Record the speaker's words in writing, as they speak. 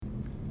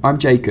I'm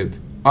Jacob.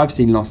 I've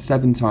seen Lost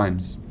 7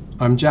 times.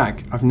 I'm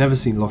Jack. I've never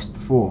seen Lost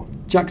before.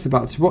 Jack's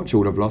about to watch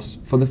all of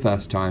Lost for the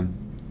first time.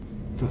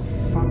 For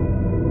fuck.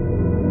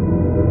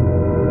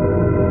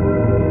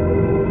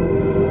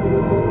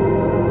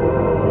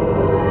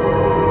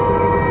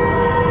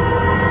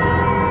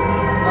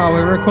 Oh,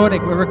 we're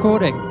recording.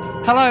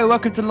 Hello,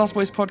 welcome to the Lost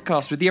Boys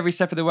podcast. With you every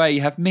step of the way, you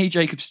have me,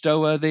 Jacob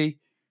Stowworthy.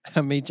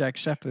 And me, Jack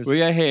Shepherd.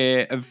 We are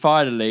here, and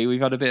finally,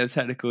 we've had a bit of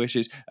technical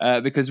issues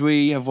because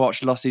we have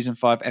watched Lost Season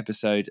 5,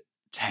 Episode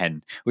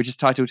 10, which is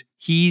titled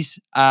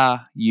He's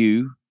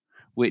You,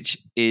 which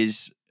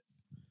is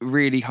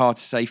really hard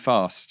to say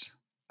fast,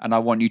 and I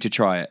want you to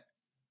try it.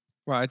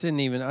 Right, I didn't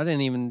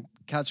even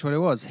catch what it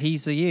was.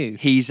 He's a you.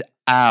 He's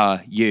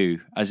our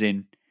you, as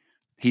in,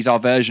 he's our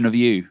version of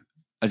you.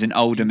 As in,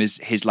 Oldham is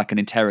his like an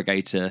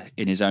interrogator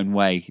in his own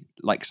way,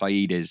 like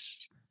Saeed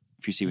is,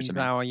 if you see what I mean. He's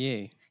our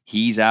you.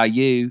 He's our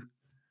you.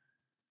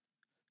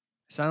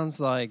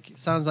 Sounds like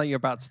you're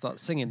about to start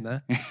singing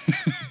there.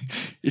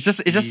 It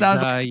just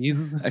sounds like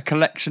you. a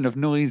collection of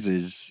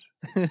noises.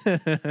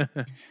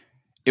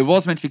 It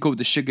was meant to be called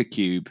the Sugar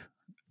Cube,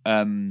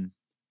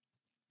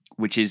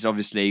 which is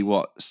obviously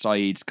what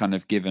Saeed's kind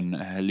of given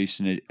a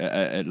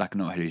like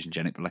not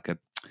hallucinogenic, but like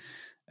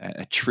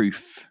a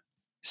truth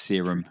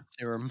serum.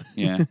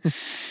 Yeah.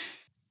 It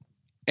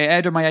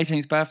aired on my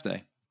 18th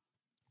birthday.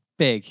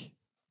 Big.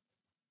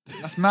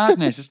 That's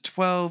madness. It's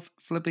 12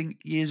 flipping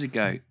years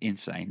ago.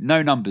 Insane.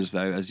 No numbers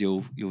though, as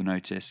you'll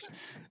notice.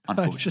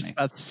 Unfortunately, I was just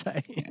about to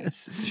say.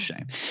 Yes, it's a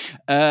shame.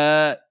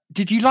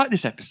 Did you like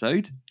this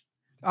episode?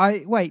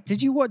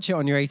 Did you watch it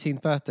on your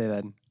 18th birthday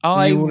then?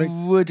 I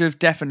would have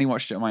definitely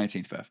watched it on my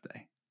 18th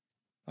birthday.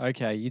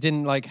 Okay, you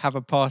didn't like have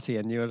a party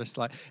and you were just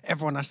like,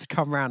 everyone has to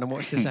come round and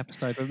watch this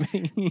episode with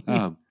me.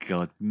 Oh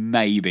God,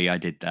 maybe I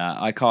did that.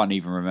 I can't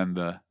even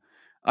remember.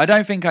 I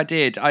don't think I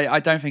did. I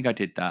don't think I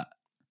did that.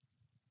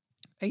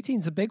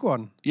 18's a big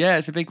one. Yeah,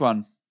 it's a big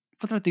one.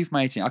 What did I do for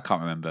my 18th? I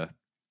can't remember.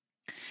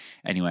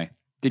 Anyway,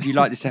 did you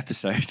like this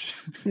episode?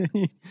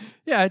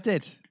 Yeah, I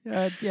did.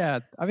 Yeah.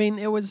 I mean,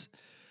 it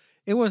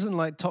wasn't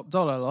like top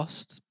dollar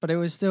Lost, but it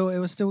was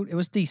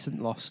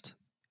decent Lost.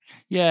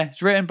 Yeah,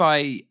 it's written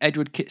by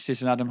Edward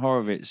Kitsis and Adam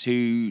Horowitz,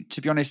 who,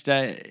 to be honest,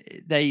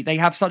 they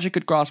have such a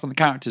good grasp on the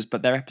characters,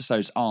 but their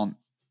episodes aren't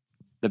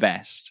the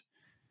best.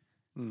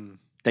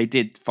 They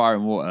did Fire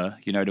and Water,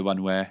 you know, the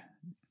one where...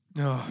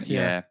 Oh,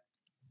 yeah.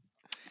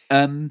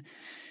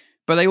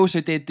 But they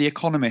also did The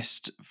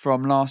Economist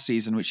from last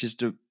season, which is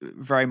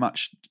very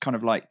much kind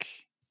of like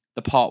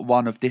the part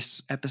one of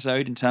this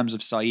episode in terms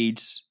of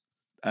Saeed's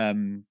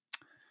filling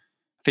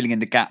in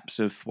the gaps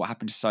of what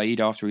happened to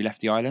Saeed after he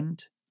left the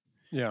island.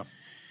 Yeah.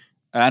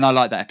 And I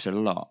like that episode a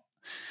lot.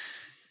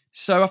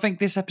 So I think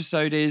this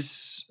episode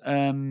is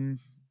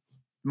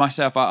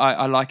myself.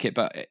 I like it,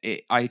 but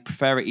I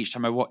prefer it each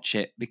time I watch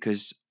it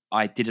because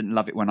I didn't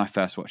love it when I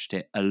first watched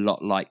it. A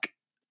lot like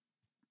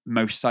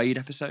most Saeed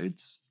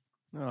episodes.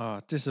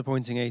 Oh,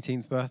 disappointing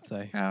 18th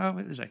birthday. Oh,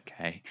 it was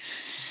okay.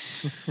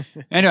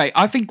 Anyway,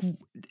 I think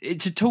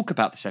to talk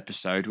about this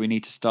episode, we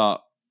need to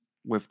start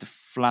with the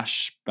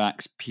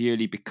flashbacks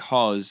purely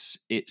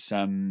because it's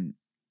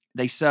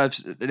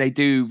they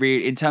do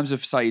really, in terms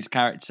of Saeed's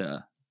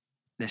character,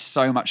 there's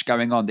so much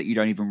going on that you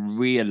don't even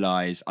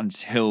realise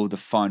until the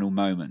final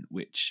moment,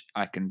 which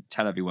I can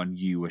tell everyone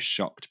you were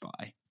shocked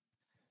by.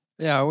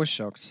 Yeah, I was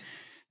shocked.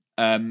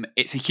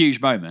 It's a huge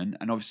moment,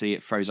 and obviously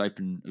it throws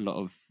open a lot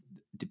of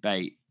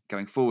debate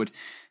going forward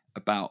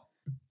about,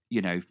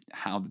 you know,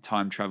 how the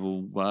time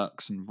travel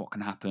works and what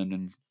can happen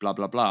and blah,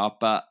 blah, blah.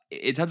 But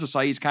in terms of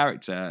Saeed's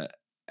character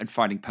and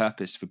finding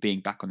purpose for being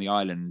back on the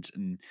island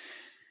and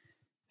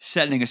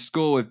settling a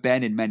score with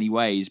Ben in many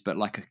ways, but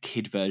like a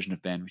kid version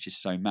of Ben, which is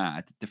so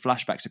mad. The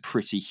flashbacks are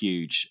pretty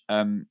huge.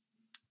 But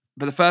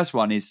the first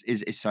one is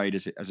Saeed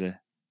as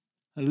a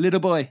little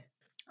boy,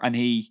 and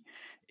he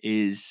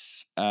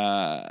is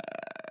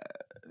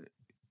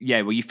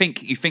you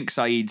think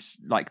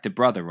Saeed's like the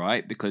brother,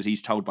 right? Because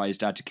he's told by his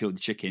dad to kill the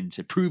chicken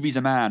to prove he's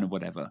a man or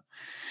whatever.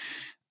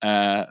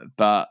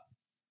 But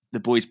the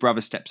boy's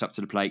brother steps up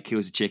to the plate,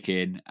 kills the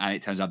chicken, and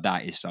it turns out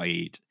that is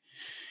Saeed.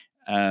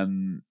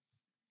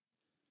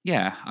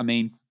 Yeah, I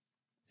mean...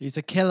 He's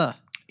a killer.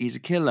 He's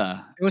a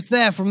killer. It was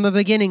there from the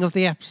beginning of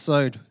the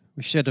episode.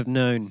 We should have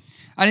known.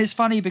 And it's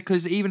funny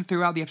because even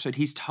throughout the episode,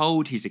 he's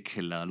told he's a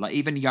killer. Like,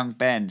 even young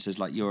Ben says,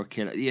 like, you're a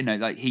killer. You know,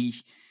 like, he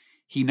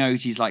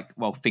knows he's, like,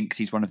 well, thinks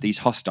he's one of these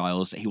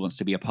hostiles that he wants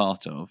to be a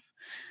part of.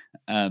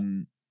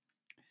 And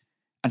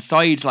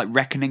Saeed's, like,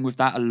 reckoning with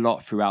that a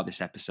lot throughout this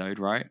episode,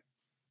 right?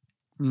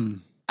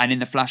 And in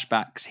the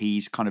flashbacks,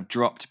 he's kind of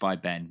dropped by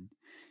Ben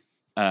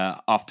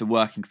after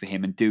working for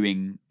him and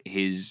doing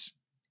his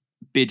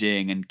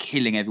bidding and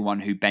killing everyone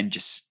who Ben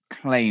just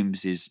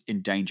claims is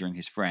endangering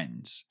his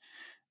friends,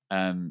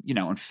 you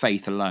know, on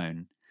faith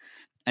alone.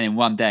 And then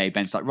one day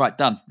Ben's like, right,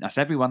 done. That's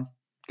everyone.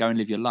 Go and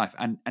live your life.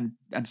 And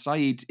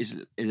Saeed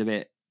is a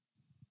bit,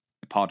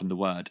 pardon the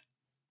word,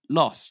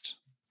 lost.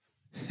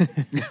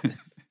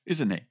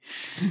 Isn't he?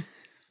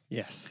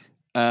 Yes.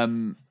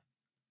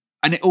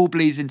 And it all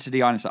bleeds into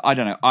the island stuff. I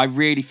don't know. I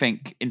really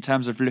think, in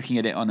terms of looking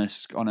at it on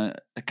a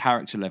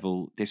character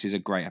level, this is a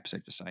great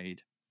episode for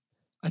Saeed.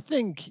 I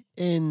think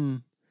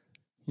in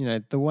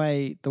the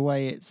way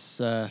it's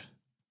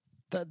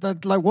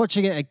like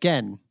watching it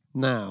again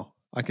now,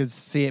 I could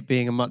see it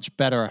being a much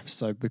better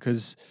episode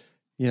because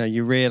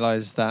you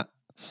realise that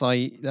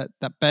Saeed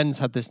that Ben's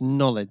had this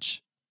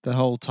knowledge the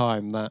whole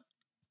time that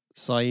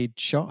Saeed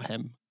shot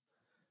him,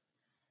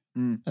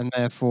 and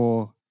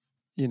therefore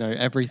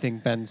everything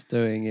Ben's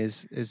doing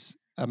is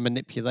a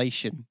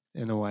manipulation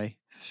in a way.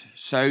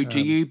 So, do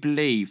you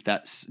believe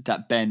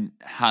that Ben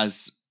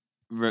has?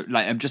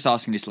 Like, I'm just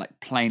asking this like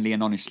plainly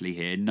and honestly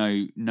here.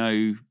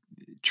 No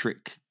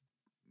trick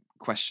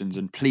questions,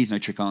 and please no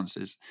trick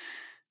answers.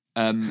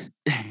 I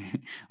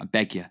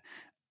beg you.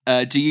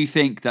 Do you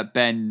think that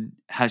Ben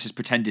has just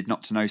pretended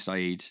not to know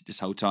Saeed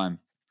this whole time,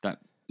 that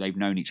they've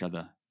known each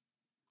other?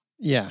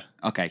 Yeah.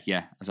 Okay.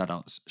 Yeah. As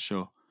adults,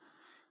 sure.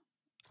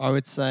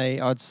 I'd say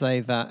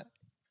that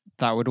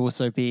would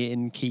also be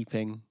in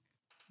keeping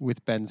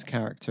with Ben's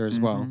character as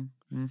well,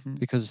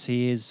 because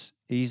he's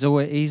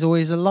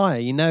always a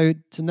liar.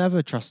 To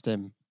never trust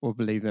him or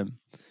believe him,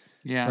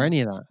 or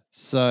any of that.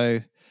 So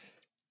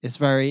it's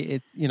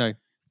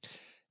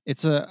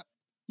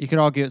you could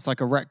argue it's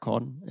like a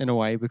retcon in a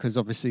way, because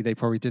obviously they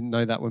probably didn't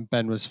know that when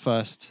Ben was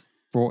first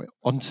brought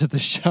onto the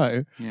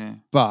show. Yeah,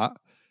 but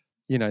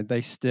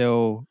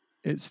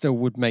it still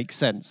would make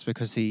sense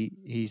because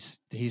he's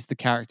the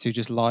character who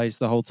just lies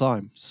the whole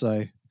time.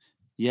 So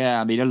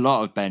yeah, I mean, a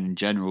lot of Ben in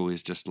general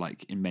is just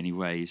like, in many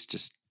ways,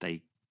 just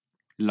they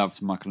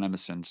loved Michael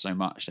Emerson so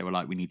much they were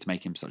like, we need to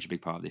make him such a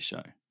big part of this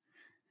show,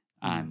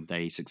 and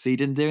they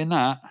succeeded in doing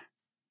that.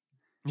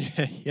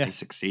 Yeah, they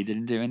succeeded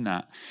in doing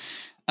that.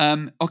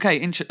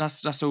 Okay,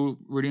 that's all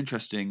really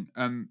interesting.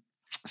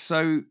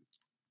 So,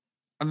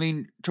 I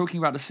mean, talking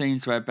about the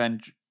scenes where Ben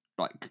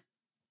like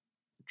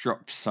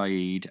drops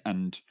Saeed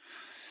and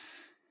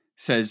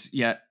says,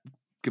 "Yeah,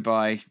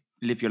 goodbye,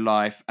 live your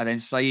life," and then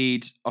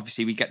Saeed,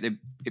 obviously, we get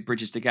it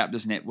bridges the gap,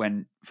 doesn't it?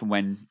 When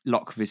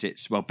Locke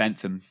visits,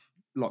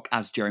 Locke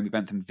as Jeremy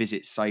Bentham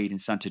visits Saeed in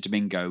Santo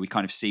Domingo, we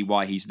kind of see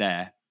why he's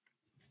there.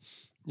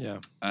 Yeah.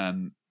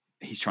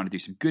 He's trying to do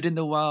some good in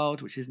the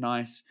world, which is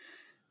nice.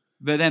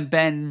 But then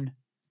Ben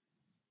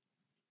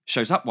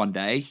shows up one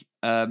day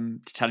to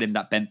tell him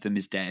that Bentham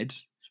is dead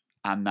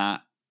and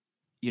that,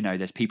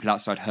 there's people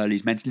outside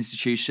Hurley's mental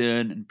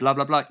institution and blah,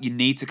 blah, blah. You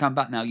need to come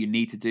back now. You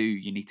need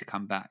to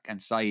come back.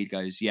 And Saeed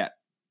goes, yeah,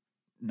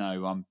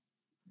 no, I'm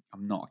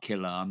not a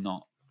killer. I'm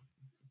not,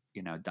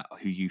 that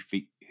who you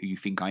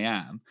think I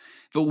am.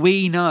 But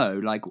we know,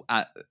 like,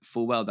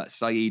 full well that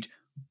Saeed,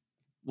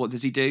 what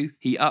does he do?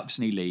 He ups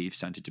and he leaves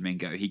Santo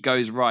Domingo. He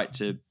goes right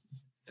to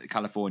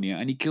California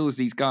and he kills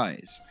these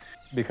guys.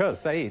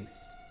 Because, Saeed,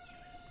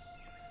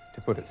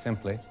 to put it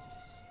simply,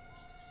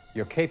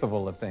 you're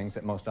capable of things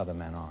that most other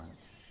men aren't.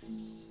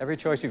 Every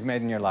choice you've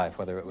made in your life,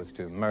 whether it was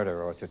to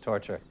murder or to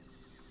torture,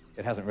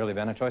 it hasn't really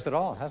been a choice at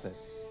all, has it?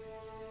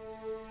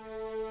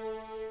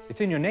 It's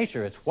in your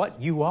nature. It's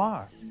what you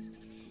are.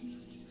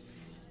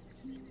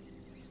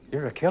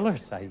 You're a killer,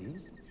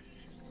 Saeed.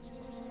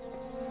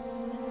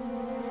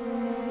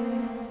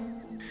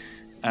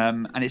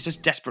 And it's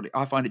just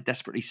I find it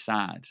desperately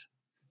sad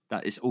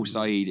that it's all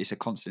Saeed. It's a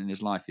constant in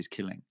his life is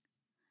killing.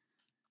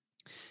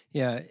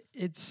 Yeah,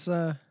 it's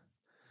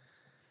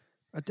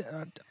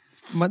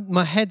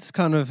my head's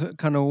kind of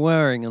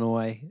whirring in a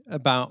way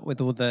about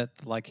with all the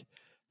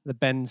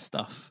Ben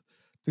stuff,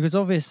 because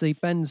obviously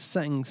Ben's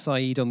setting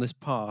Saeed on this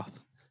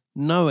path,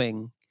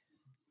 knowing.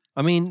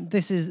 I mean,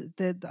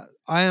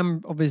 I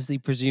am obviously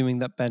presuming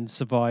that Ben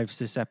survives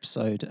this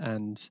episode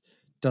and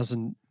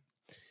doesn't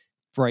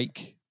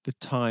break the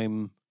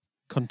time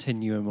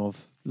continuum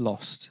of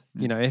Lost.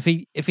 If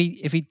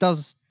he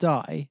does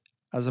die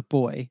as a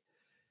boy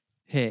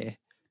here,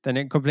 then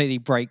it completely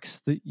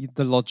breaks the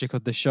logic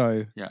of the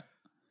show. Yeah.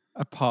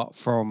 Apart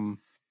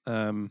from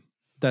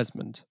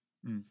Desmond,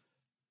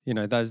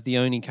 that's the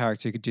only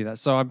character who could do that.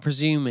 So I'm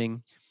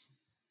presuming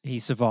he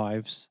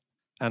survives,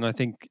 and I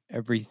think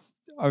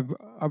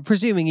I'm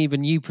presuming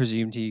even you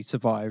presumed he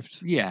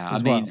survived. Yeah,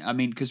 I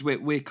mean, because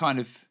we're kind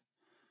of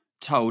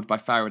told by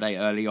Faraday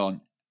early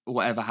on,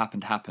 whatever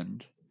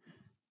happened,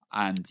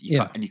 and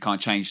you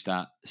can't change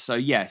that. So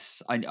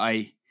yes,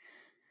 I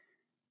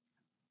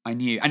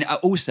knew, and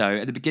also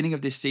at the beginning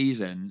of this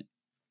season,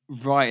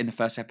 right in the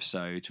first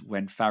episode,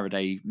 when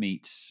Faraday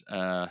meets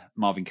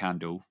Marvin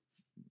Candle,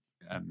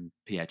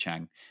 Pierre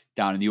Chang,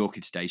 down in the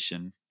Orchid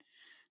Station,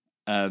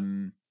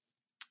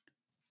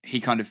 he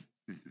kind of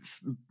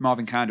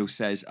Marvin Candle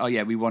says, "Oh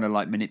yeah, we want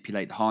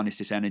to harness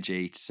this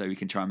energy so we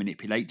can try and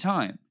manipulate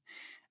time."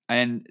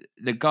 And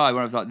the guy,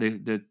 one of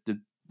the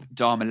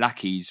Dharma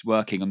lackeys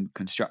working on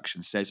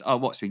construction, says, "Oh,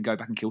 what? So we can go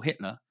back and kill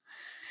Hitler?"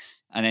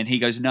 And then he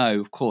goes, "No,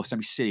 of course, don't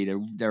be silly.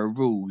 There are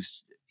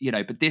rules,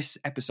 But this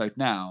episode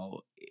now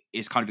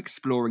is kind of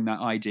exploring that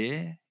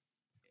idea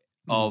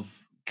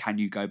of can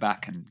you go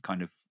back and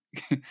kind of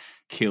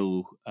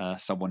kill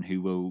someone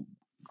who will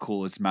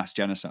cause mass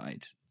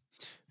genocide?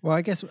 Well,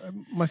 I guess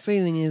my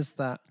feeling is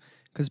that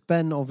because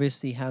Ben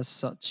obviously has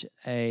such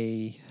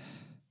a,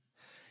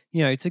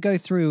 to go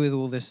through with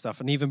all this stuff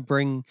and even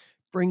bring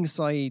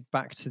Saeed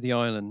back to the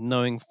island,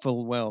 knowing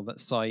full well that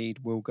Saeed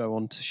will go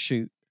on to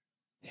shoot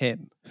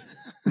him.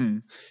 Hmm.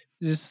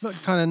 Just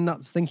kind of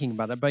nuts thinking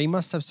about it, but he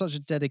must have such a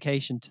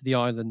dedication to the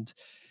island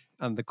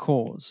and the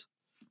cause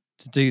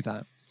to do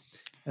that.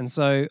 And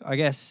so I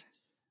guess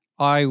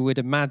I would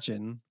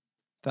imagine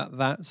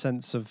that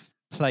sense of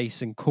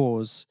place and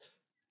cause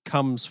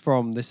comes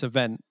from this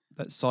event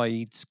that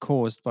Saeed's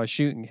caused by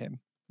shooting him.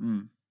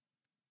 Mm.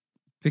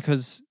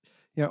 Because,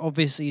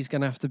 obviously he's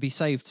going to have to be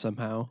saved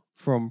somehow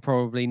from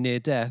probably near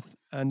death.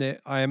 And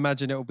I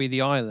imagine it will be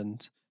the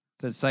island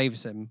that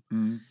saves him.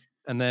 Mm.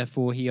 And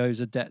therefore he owes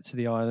a debt to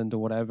the island or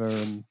whatever.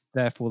 And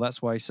therefore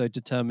that's why he's so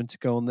determined to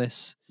go on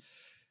this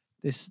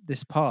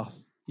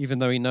path, even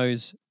though he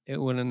knows it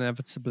will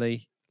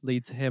inevitably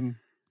lead to him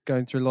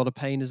going through a lot of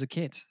pain as a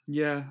kid.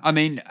 Yeah. I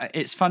mean,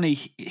 it's funny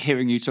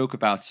hearing you talk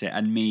about it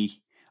and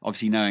me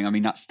obviously knowing, I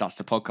mean, that's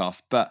the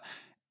podcast, but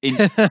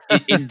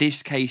in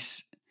this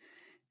case,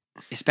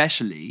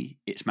 especially,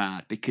 it's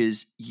mad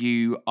because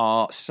you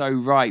are so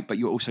right, but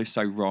you're also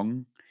so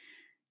wrong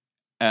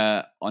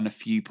on a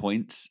few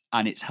points,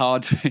 and it's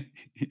hard for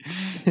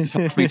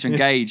me to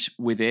engage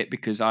with it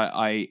because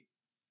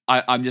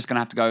I'm just gonna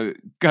have to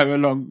go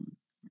along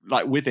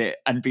like with it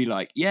and be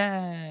like,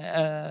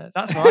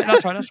 that's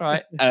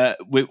right.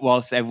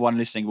 Whilst everyone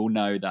listening will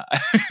know that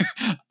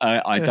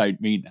I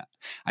don't mean that,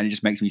 and it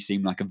just makes me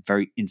seem like a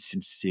very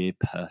insincere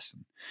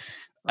person.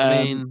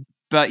 I mean,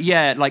 but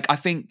yeah, like I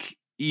think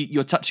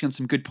you're touching on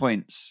some good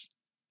points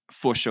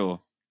for sure.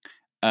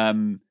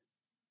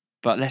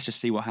 But let's just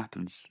see what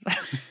happens.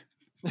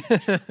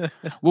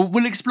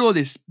 We'll explore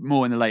this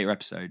more in the later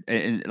episode,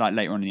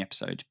 later on in the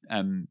episode.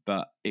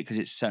 But because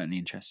it's certainly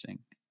interesting,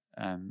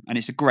 and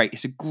it's a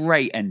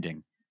great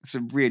ending. It's a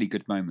really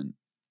good moment,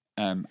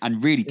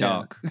 and really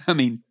dark. Yeah. I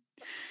mean,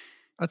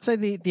 I'd say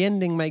the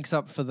ending makes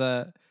up for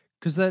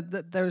because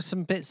there are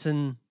some bits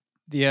in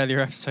the earlier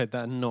episode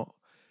that are not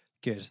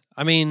good.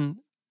 I mean,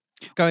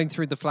 going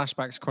through the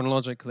flashbacks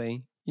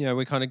chronologically,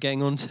 we're kind of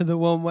getting onto the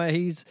one where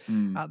he's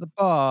at the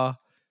bar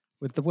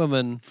with the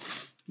woman.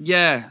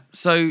 Yeah.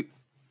 So,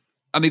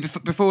 I mean,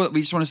 before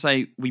we just want to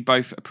say we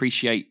both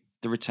appreciate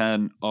the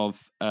return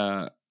of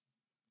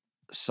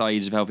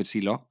Saeed's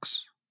velvety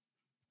locks.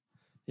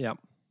 Yeah.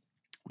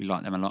 We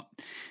like them a lot.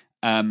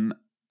 And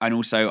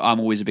also, I'm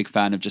always a big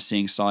fan of just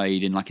seeing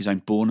Saeed in like his own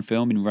Bourne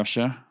film in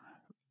Russia.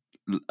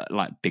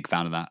 Like, big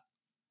fan of that.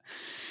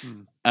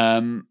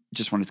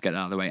 Just wanted to get that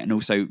out of the way. And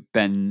also,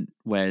 Ben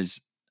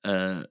wears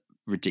a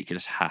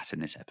ridiculous hat in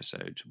this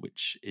episode,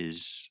 which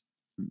is,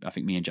 I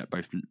think me and Jack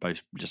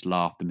both just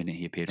laughed the minute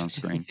he appeared on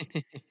screen.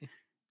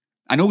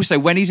 And also,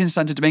 when he's in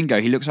Santo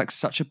Domingo, he looks like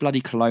such a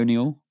bloody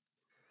colonial.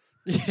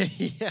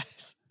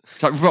 Yes.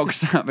 It's like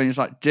rocks up and it's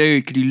like,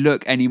 dude, could you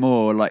look any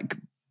more like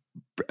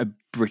a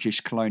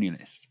British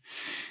colonialist?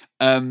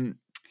 But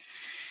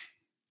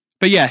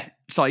yeah,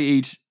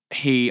 Saeed,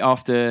 he,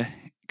 after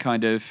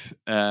kind of,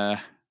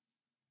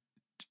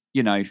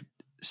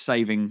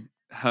 saving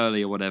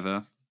Hurley or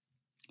whatever,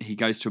 he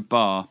goes to a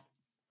bar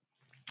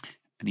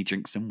and he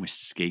drinks some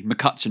whiskey.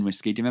 McCutcheon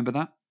whiskey. Do you remember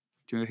that?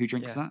 Do you remember who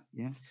drinks that?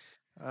 Yeah.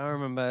 I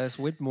remember it's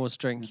Widmore's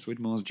drink. It's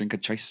Widmore's drink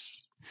of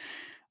choice.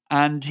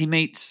 And he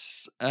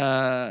meets,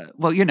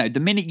 the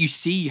minute you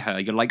see her,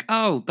 you're like,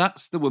 oh,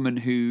 that's the woman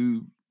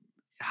who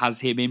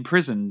has him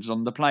imprisoned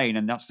on the plane.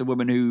 And that's the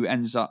woman who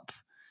ends up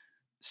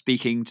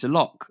speaking to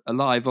Locke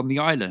alive on the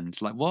island.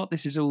 Like, what?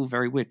 This is all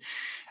very weird.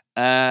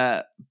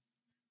 But,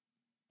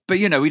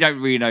 we don't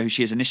really know who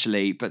she is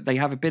initially, but they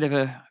have a bit of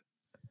a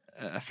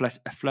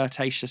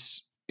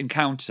flirtatious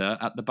encounter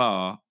at the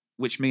bar,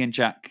 which me and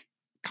Jack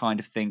kind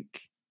of think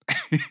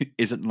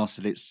isn't lost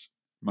at its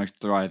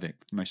most thriving.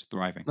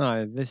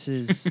 No, this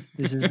is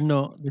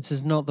not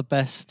the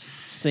best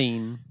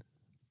scene.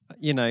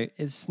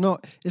 It's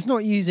not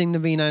using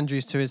Naveen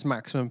Andrews to his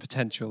maximum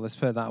potential. Let's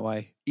put it that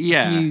way.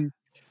 Yeah,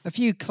 a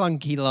few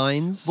clunky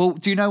lines. Well,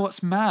 do you know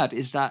what's mad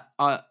is that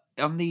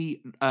on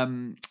the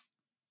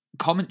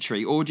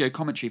audio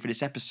commentary for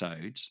this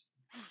episode,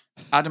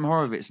 Adam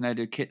Horowitz and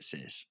Edo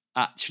Kitsis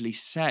actually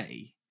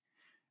say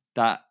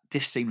that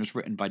this scene was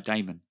written by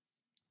Damon.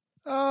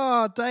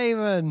 Oh,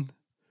 Damon.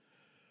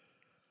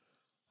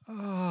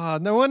 Oh,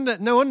 no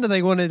wonder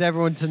they wanted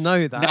everyone to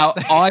know that. Now,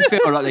 I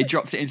feel like they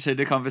dropped it into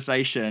the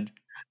conversation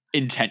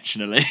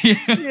intentionally.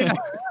 Yeah.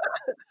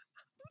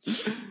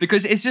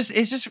 Because it's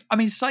just, I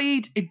mean,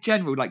 Saeed in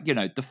general, like,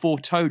 the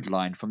four-toed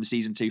line from the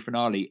season 2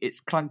 finale,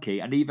 it's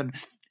clunky. And even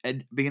at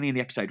the beginning of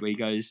the episode where he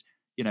goes,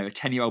 a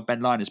 10-year-old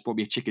Ben Linus brought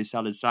me a chicken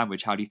salad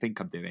sandwich. How do you think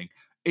I'm doing?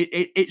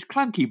 It's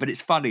clunky, but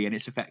it's funny and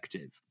it's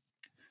effective.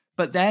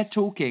 But they're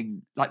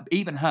talking, like,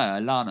 even her,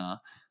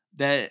 Lana,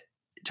 they're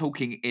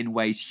talking in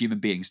ways human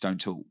beings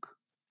don't talk.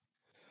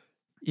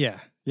 Yeah,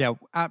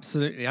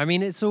 absolutely. I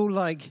mean, it's all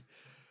like,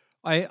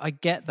 I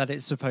get that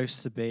it's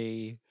supposed to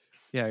be,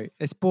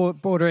 it's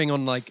bordering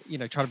on like,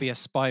 trying to be a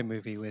spy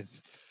movie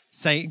with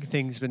saying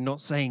things but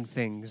not saying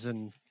things,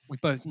 and we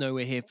both know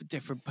we're here for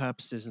different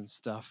purposes and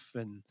stuff,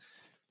 and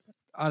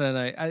I don't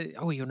know.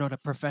 Oh, you're not a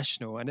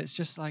professional, and it's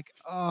just like,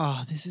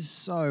 oh, this is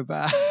so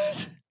bad.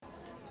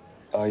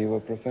 Are you a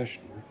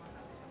professional?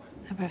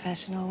 A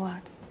professional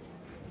what?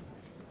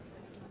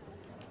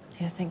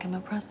 You think I'm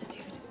a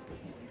prostitute?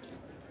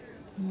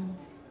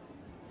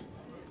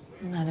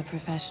 Not a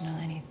professional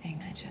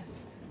anything. I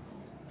just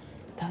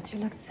thought you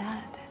looked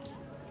sad.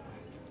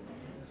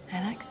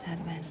 I like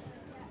sad men.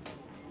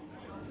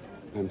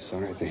 I'm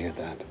sorry to hear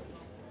that.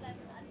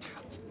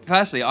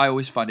 Personally, I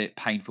always find it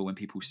painful when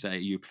people say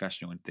you're a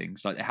professional and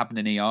things. Like it happened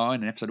in ER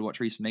in an episode I watched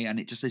recently, and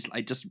it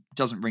just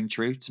doesn't ring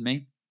true to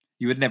me.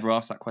 You would never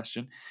ask that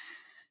question.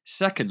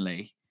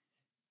 Secondly,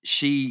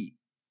 she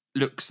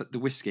looks at the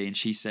whiskey and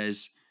she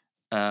says,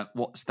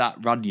 what's that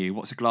run you?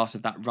 What's a glass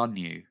of that run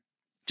you?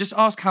 Just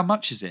ask how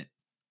much is it?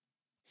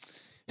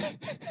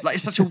 Like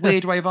it's such a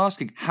weird way of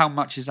asking how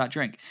much is that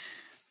drink.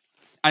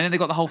 And then they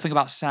got the whole thing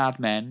about sad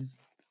men.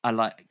 I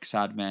like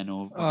sad men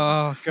or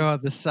Oh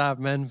god, the sad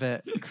men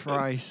bit.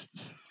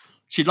 Christ.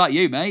 she'd like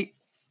you, mate.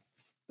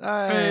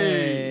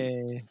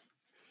 Hey.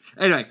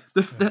 Anyway,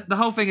 the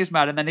whole thing is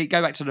mad, and then they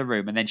go back to the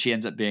room, and then she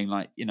ends up being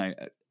like,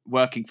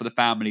 working for the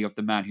family of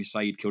the man who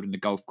Saeed killed in the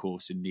golf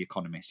course in The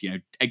Economist.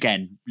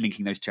 Again,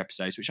 linking those two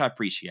episodes, which I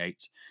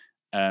appreciate,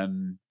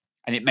 and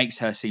it makes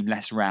her seem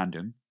less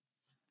random.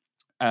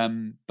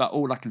 But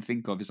all I can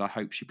think of is I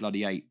hope she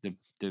bloody ate the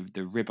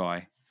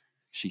ribeye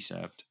she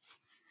served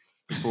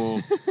before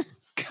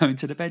going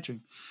to the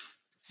bedroom.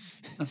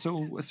 That's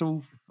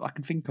all I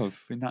can think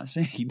of in that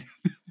scene.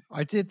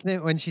 I did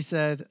think when she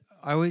said,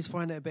 I always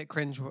find it a bit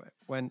cringe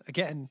when,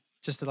 again,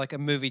 just like a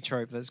movie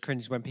trope that's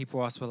cringe when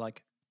people ask for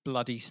like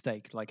bloody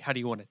steak, like how do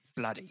you want it?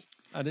 Bloody.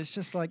 And it's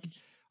just like,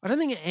 I don't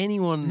think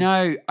anyone. No,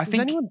 I does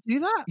think anyone do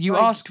that? you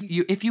Like, ask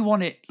if you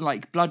want it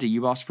like bloody,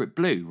 you ask for it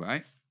blue,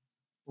 right?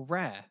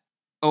 rare.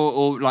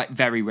 Or like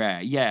very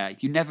rare. Yeah,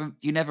 you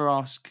never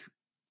ask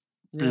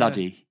Yeah.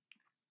 bloody.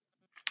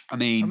 I I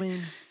mean,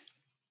 mean,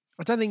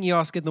 I don't think you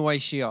ask it the way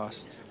she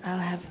asked. I'll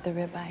have the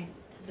ribeye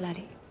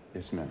bloody.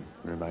 Yes, ma'am.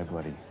 Ribeye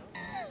bloody.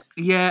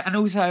 yeah, and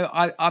also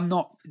I'm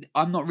not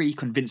really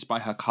convinced by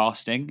her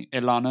casting,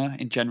 Ilana,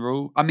 in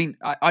general. I mean,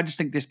 I just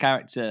think this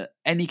character,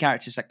 any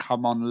characters that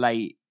come on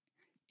late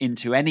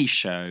into any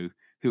show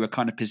who are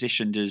kind of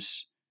positioned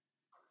as,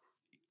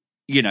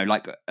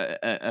 like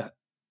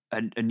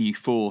a new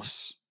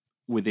force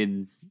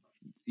within,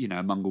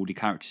 among all the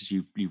characters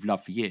you've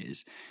loved for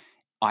years.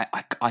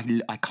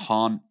 I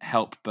can't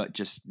help but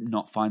just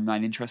not find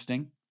that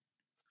interesting.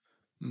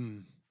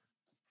 Mm.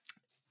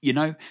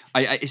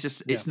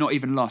 It's not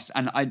even lost,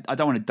 and I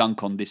don't want to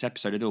dunk on this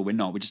episode at all.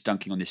 We're just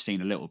dunking on this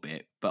scene a little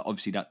bit, but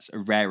obviously that's a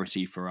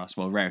rarity for us.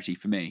 Well, rarity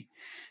for me.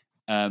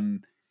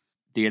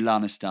 The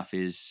Ilana stuff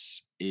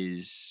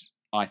is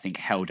I think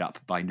held up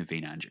by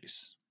Naveen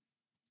Andrews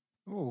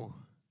Oh,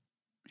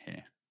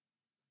 here.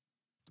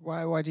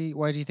 why do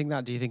you think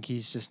that? Do you think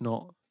he's just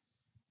not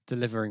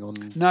delivering on?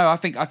 No, I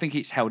think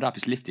it's held up.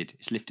 It's lifted.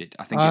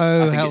 I think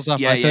held up.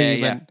 Yeah, I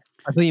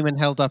thought you meant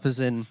held up as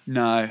in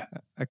No,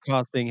 a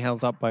car's being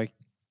held up by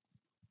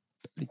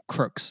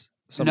crooks.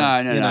 no.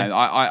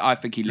 I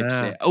think he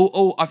lifts Yeah. it.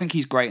 Oh, I think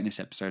he's great in this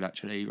episode.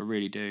 Actually, I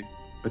really do.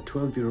 A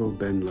 12-year-old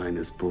Ben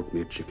Linus brought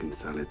me a chicken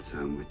salad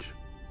sandwich.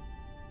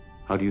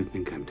 How do you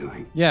think I'm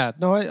doing? Yeah,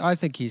 no, I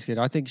think he's good.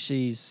 I think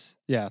she's,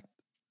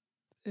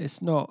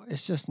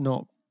 it's just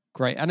not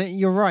great. And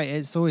you're right,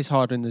 it's always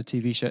hard in the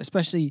TV show,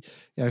 especially,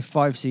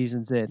 5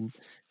 seasons in.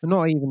 But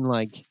not even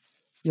like,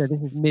 this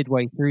is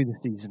midway through the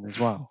season as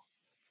well.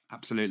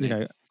 Absolutely.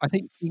 I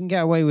think you can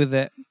get away with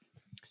it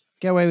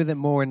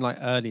more in like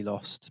early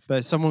Lost. But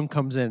if someone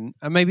comes in,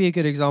 and maybe a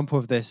good example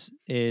of this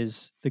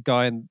is the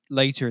guy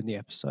later in the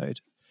episode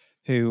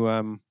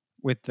who,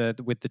 with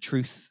the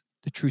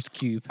truth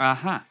cube.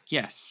 Aha.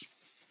 Yes.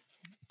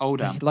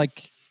 Older.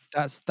 Like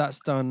that's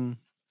done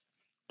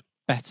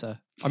better.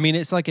 I mean,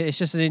 it's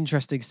just an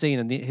interesting scene,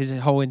 and his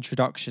whole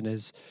introduction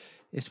is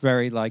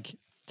very like.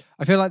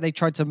 I feel like they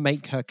tried to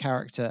make her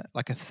character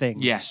like a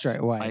thing straight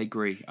away. I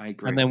agree.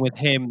 And then with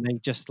him, they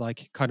just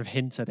like kind of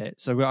hint at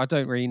it. So I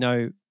don't really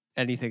know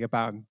anything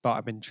about him, but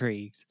I'm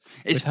intrigued.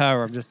 With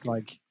her, I'm just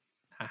like,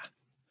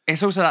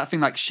 It's also that thing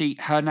like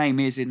her name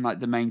is in like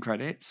the main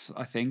credits,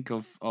 I think,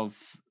 of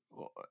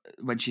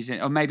when she's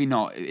in, or maybe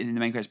not in the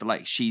main credits, but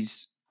like she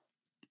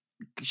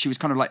was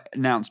kind of like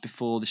announced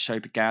before the show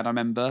began. I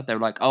remember they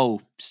were like,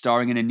 "Oh,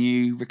 starring in a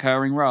new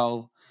recurring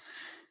role."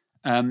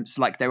 So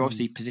like they were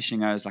obviously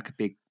positioning her as like a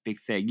big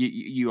thing.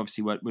 You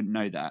obviously wouldn't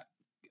know that,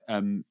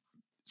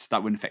 so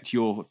that wouldn't affect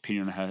your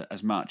opinion on her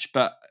as much.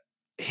 But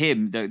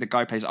him, the guy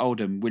who plays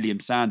Oldham, William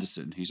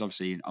Sanderson, who's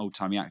obviously an old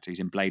timey actor. He's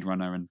in Blade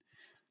Runner, and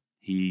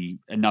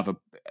another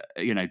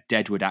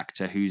Deadwood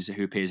actor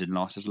who appears in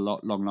Lost. There's a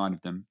long line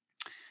of them.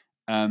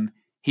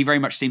 He very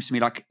much seems to me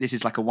like this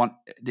is like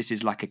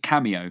a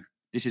cameo.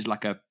 This is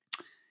like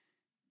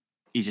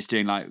he's just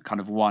doing like kind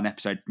of one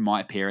episode,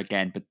 might appear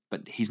again,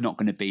 but he's not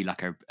going to be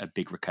like a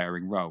big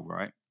recurring role,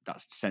 right?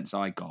 That's the sense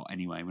I got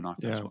anyway when I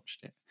first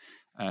watched it.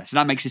 So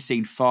that makes this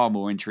scene far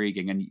more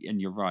intriguing,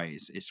 and you're right,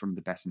 it's one of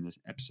the best in this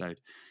episode.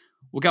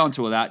 we'll get on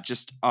to all that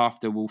just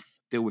after we'll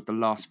deal with the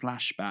last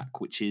flashback,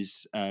 which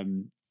is,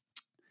 the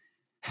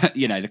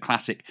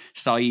classic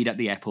Saeed at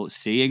the airport,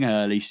 seeing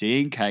Hurley,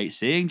 seeing Kate,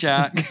 seeing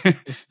Jack,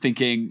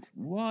 thinking,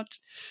 what?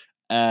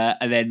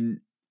 And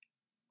then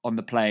on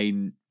the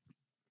plane,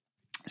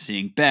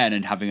 seeing Ben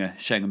and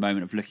showing a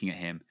moment of looking at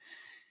him.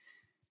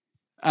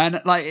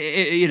 And like,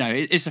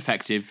 it's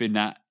effective in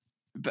that.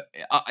 But,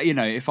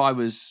 if I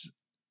was...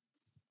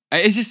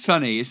 It's just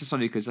funny. It's just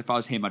funny because if I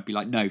was him, I'd be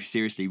like, no,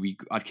 seriously,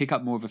 I'd kick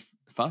up more of a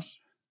fuss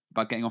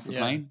about getting off the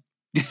plane.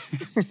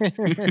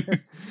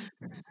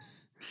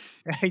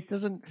 He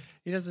doesn't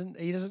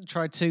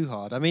try too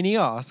hard. I mean, he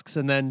asks,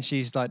 and then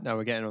she's like, "No,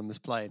 we're getting on this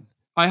plane."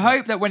 I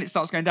hope that when it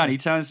starts going down, he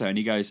turns to her and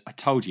he goes, "I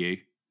told you."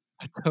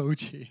 I told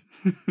you.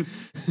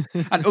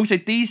 And also,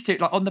 these two,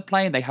 like on the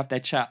plane, they have their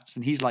chats,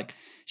 and she's like,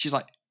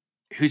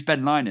 "Who's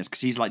Ben Linus?"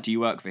 Because he's like, "Do you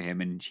work for him?"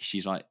 And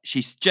she's like,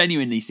 she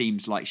genuinely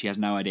seems like she has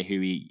no idea who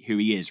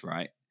he is,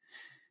 right?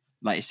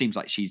 Like it seems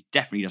like she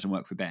definitely doesn't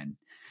work for Ben.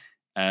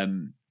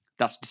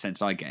 That's the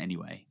sense I get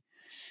anyway.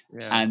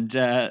 Yeah.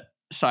 And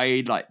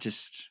Saeed like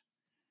just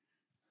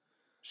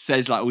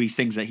says like all these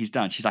things that he's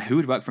done. She's like, who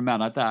would work for a man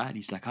like that? And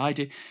he's like, I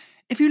do.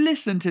 If you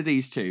listen to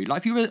these two, like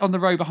if you were on the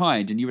row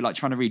behind and you were like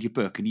trying to read your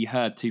book and you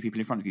heard two people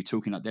in front of you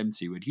talking like them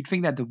two would, you'd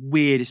think they're the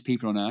weirdest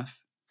people on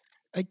earth.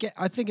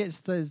 I think it's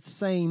the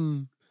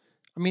same.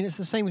 I mean, it's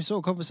the same sort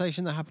of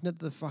conversation that happened at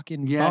the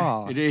fucking Yeah,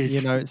 bar. it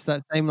is. It's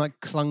that same like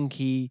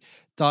clunky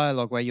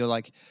dialogue where you're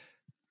like,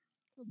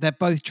 they're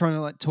both trying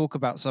to like talk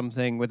about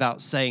something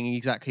without saying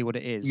exactly what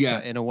it is,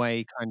 but in a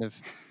way, kind of.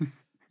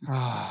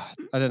 I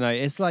don't know.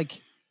 It's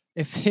like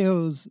it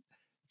feels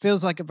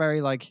like a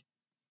very like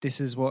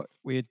this is what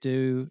we'd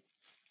do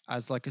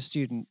as like a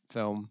student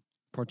film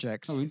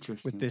project. Oh,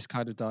 interesting. With this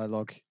kind of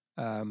dialogue.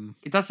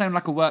 It does sound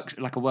like a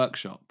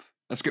workshop.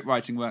 A script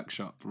writing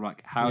workshop,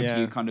 like how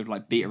do you kind of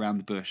like beat around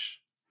the bush?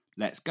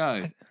 Let's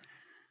go.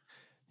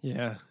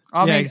 Yeah,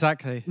 I mean,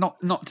 exactly.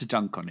 Not to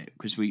dunk on it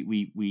because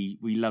we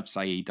love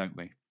Saeed, don't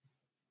we?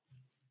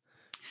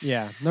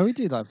 Yeah, no, we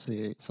do love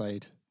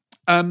Saeed.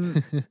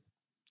 And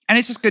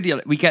it's just good.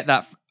 We get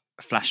that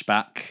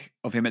flashback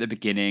of him at the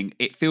beginning.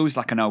 It feels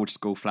like an old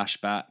school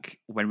flashback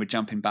when we're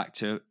jumping back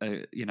to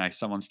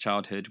someone's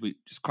childhood.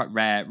 It's quite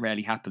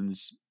rarely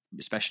happens,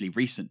 especially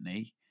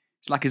recently.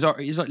 It's like his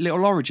like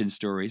little origin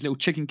story, his little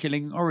chicken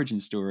killing origin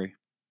story.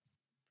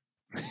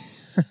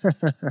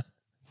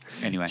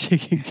 Anyway,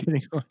 chicken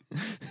killing.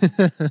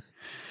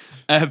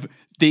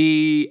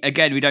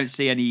 Again, we don't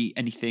see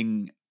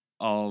anything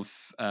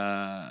of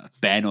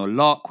Ben or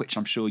Locke, which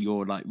I'm sure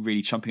you're like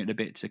really chomping at the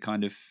bit to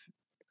kind of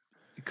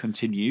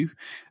continue.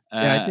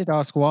 I did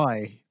ask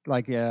why.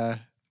 Like, when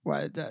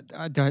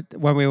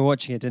we were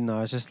watching it, didn't I?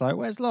 I was just like,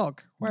 "Where's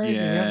Locke? Where is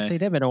he? We haven't seen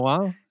him in a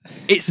while."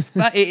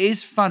 It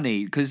is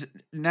funny because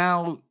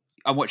now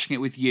I'm watching it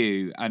with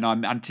you, and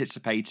I'm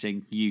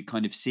anticipating you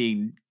kind of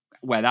seeing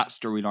where that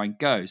storyline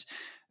goes,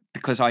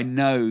 because I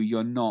know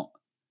you're not.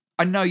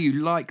 I know you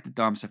like the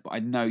Dharma stuff, but I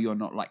know you're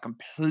not like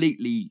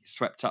completely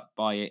swept up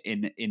by it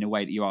in a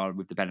way that you are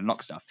with the Ben and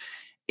Locke stuff.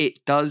 It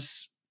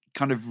does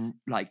kind of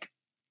like,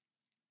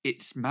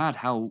 it's mad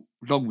how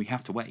long we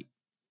have to wait.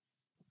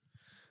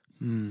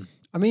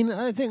 I mean,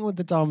 I think with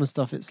the Dharma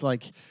stuff, it's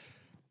like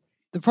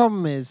the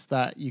problem is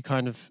that you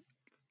kind of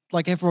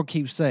like everyone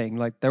keeps saying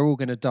like they're all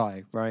going to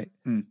die, right?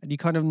 And you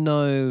kind of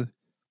know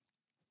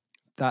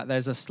that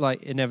there's a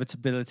slight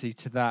inevitability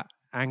to that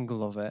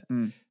angle of it,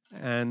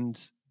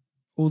 and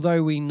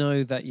although we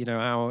know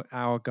that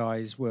our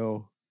guys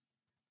will,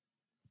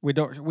 we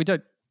don't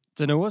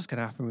know what's going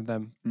to happen with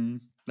them.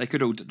 They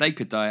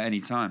could die at any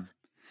time.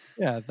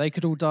 Yeah, they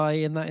could all die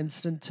in that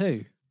instant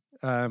too.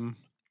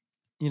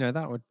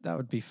 That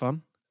would be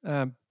fun.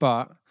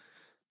 But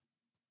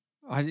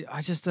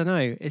I just don't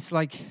know. It's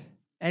like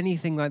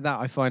anything like that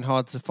I find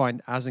hard to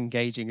find as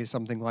engaging as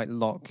something like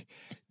Locke,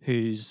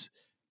 who's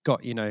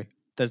got,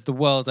 there's the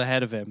world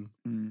ahead of him.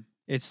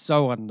 It's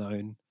so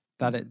unknown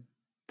that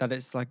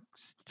it's like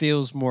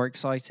feels more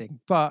exciting.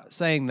 But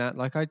saying that,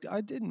 like I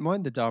didn't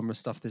mind the Dharma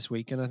stuff this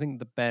week, and I think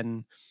the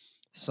Ben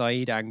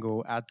Saeed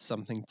angle adds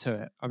something to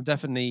it. I'm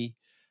definitely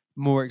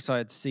more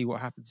excited to see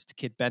what happens to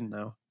Kid Ben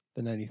now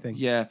than anything.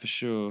 Yeah, for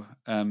sure.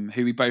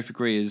 Who we both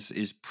agree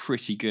is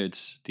pretty good,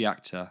 the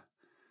actor.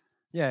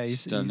 Yeah,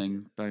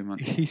 Sterling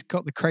Beaumont. He's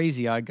got the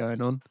crazy eye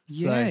going on.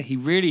 Yeah, so. He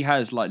really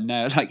has. Like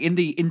in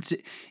the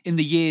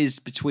years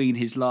between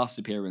his last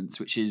appearance,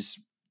 which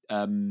is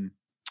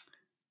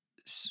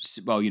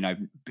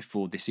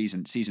before this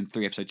season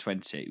 3, episode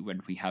 20,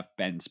 when we have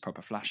Ben's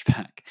proper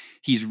flashback,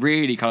 he's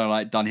really kind of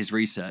like done his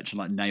research and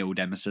like nailed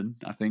Emerson,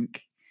 I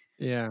think.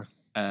 Yeah.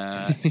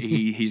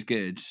 He's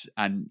good,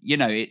 and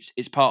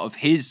it's part of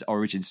his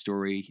origin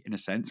story in a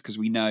sense, because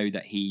we know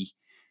that he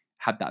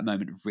had that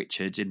moment of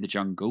Richard in the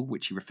jungle,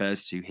 which he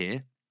refers to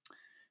here,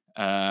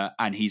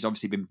 and he's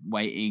obviously been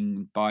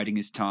waiting, biding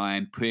his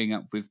time, putting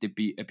up with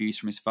the abuse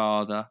from his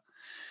father,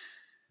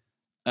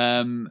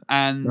 and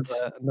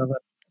another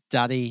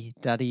daddy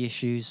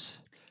issues.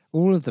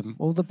 All of them,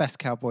 all the best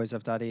cowboys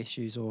have daddy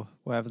issues, or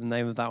whatever the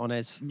name of that one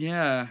is.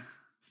 Yeah.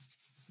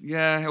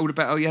 Yeah, all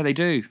about. Oh, yeah, they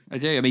do. They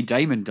do. I mean,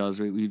 Damon does.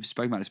 We've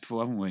spoken about this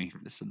before, haven't we?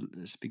 It's a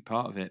big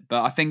part of it.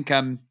 But I think,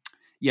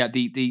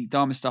 the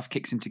Dharma stuff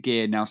kicks into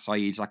gear now.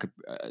 Saeed's like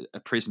a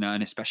prisoner,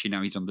 and especially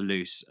now he's on the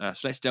loose.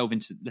 So let's delve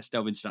into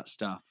that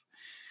stuff.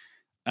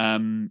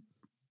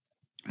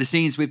 The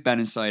scenes with Ben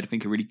and Saeed, I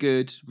think, are really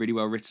good, really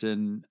well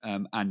written,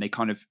 and they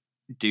kind of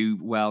do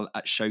well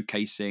at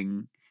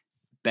showcasing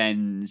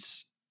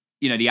Ben's,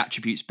 the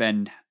attributes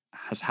Ben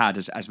has had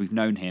as we've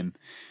known him,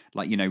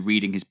 like,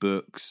 reading his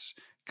books,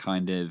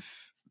 kind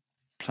of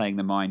playing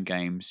the mind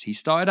games. He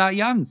started out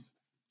young.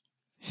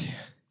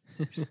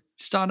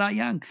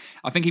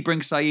 I think he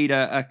brings Saeed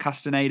a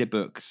Castaneda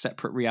book,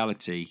 Separate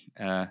Reality,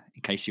 in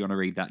case you want to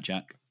read that,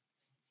 Jack.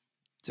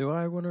 Do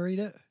I want to read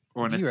it?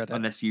 Or Have you read it?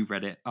 unless you've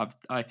read it.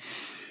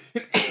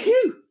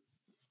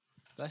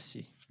 Bless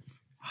you.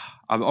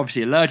 I'm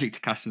obviously allergic to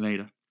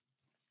Castaneda.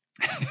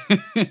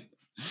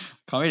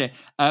 Can't read it.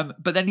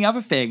 But then the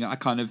other thing I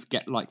kind of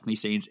get like from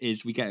these scenes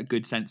is we get a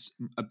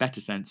better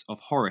sense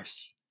of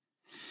Horace,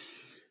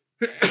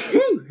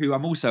 who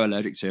I'm also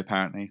allergic to,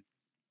 apparently.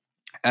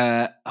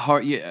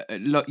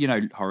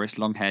 Horace,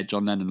 long hair,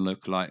 John Lennon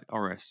lookalike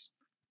Horace.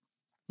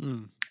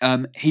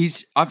 I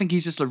think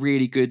he's just a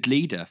really good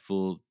leader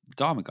for the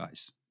Dharma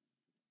guys.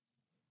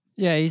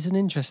 Yeah, he's an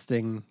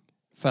interesting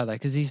fella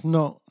because he's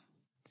not.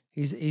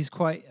 He's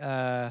quite.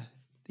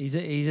 He's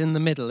in the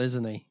middle,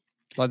 isn't he?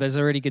 Like, there's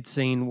a really good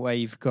scene where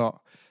you've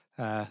got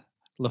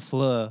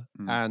Lafleur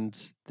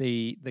and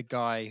the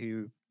guy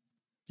who,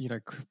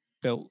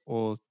 built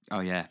the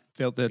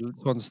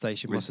Swan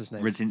Station. What's his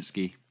name?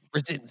 Brzezinski.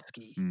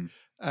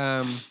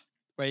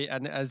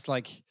 And as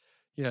like,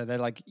 they're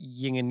like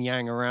yin and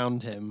yang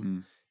around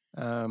him.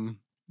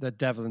 The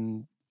devil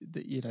and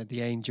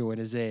the angel in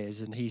his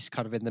ears, and he's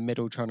kind of in the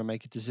middle trying to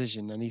make a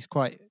decision, and he's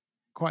quite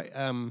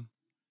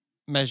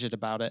measured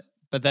about it.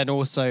 But then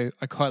also,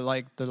 I quite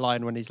like the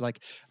line when he's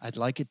like, "I'd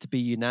like it to be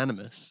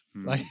unanimous."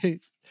 Like,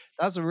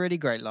 that's a really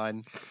great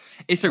line.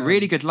 It's a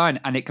really good line,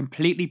 and it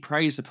completely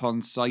preys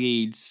upon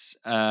Saeed's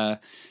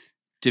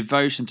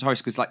devotion to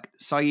Horace, because like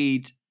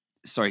Sawyer's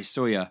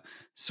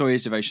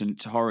devotion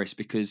to Horace,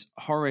 because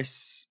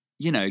Horace,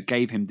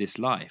 gave him this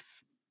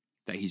life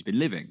that he's been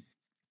living.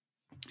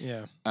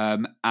 Yeah.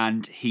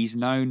 And he's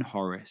known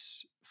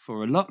Horace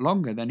for a lot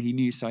longer than he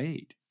knew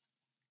Saeed.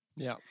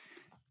 Yeah.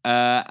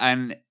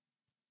 And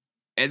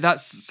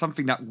that's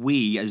something that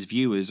we as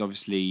viewers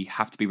obviously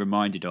have to be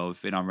reminded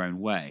of in our own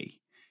way.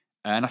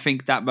 And I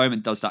think that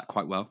moment does that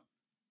quite well.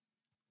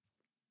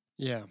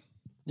 Yeah.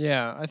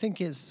 Yeah. I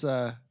think it's,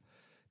 the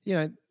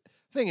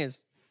thing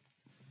is,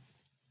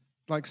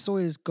 like,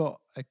 Sawyer's got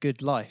a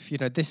good life.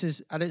 And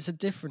it's a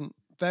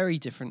very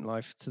different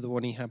life to the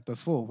one he had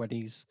before when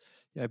he's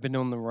been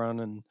on the run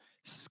and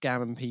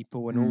scamming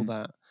people and all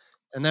that.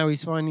 And now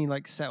he's finally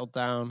like settled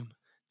down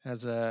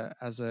as a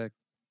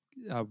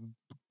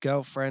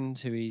girlfriend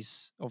who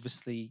he's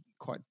obviously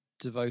quite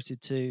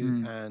devoted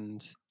to.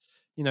 And,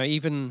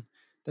 even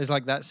there's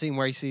like that scene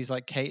where he sees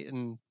like Kate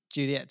and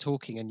Juliet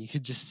talking, and you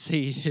could just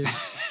see him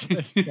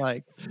just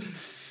like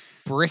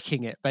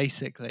bricking it,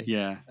 basically.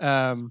 Yeah.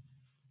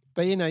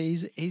 But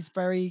he's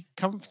very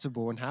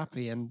comfortable and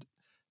happy, and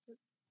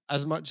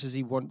as much as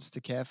he wants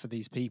to care for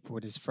these people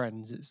and his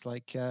friends, it's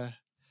like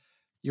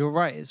you're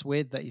right. It's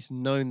weird that he's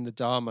known the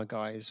Dharma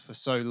guys for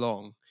so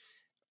long,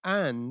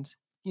 and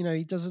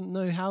he doesn't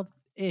know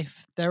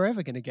if they're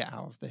ever going to get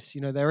out of this.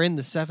 They're in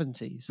the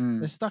 70s.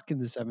 They're stuck in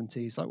the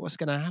 70s. Like, what's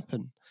going to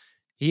happen?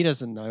 He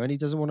doesn't know, and he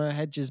doesn't want to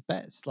hedge his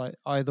bets. Like,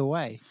 either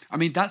way. I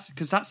mean, that's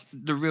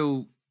the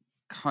real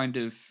kind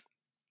of.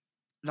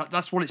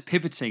 That's what it's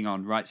pivoting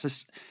on, right? So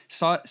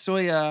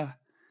Sawyer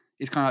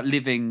is kind of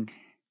living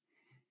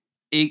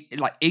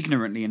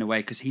ignorantly in a way,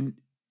 because he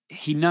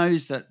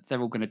knows that they're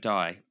all going to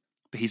die,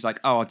 but he's like,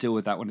 oh, I'll deal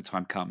with that when the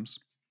time comes.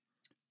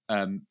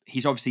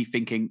 He's obviously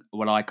thinking,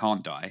 well, I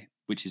can't die,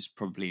 which is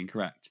probably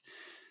incorrect.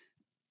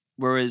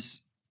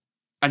 Whereas,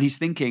 and he's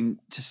thinking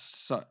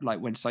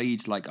when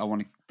Saeed's like, I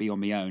want to be on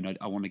my own,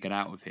 I want to get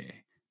out of here.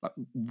 Like,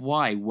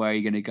 why? Where are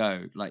you going to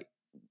go? Like,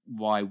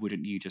 why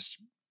wouldn't you just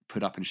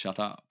put up and shut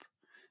up?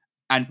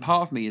 And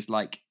part of me is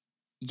like,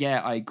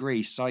 yeah, I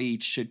agree.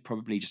 Saeed should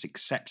probably just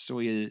accept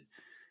Sawyer's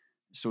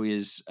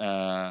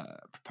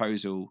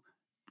proposal,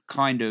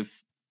 kind of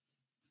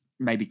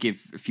maybe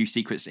give a few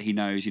secrets that he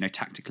knows,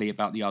 tactically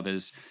about the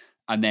others,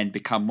 and then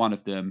become one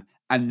of them,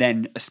 and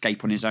then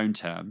escape on his own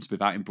terms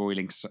without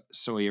embroiling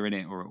Sawyer in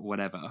it or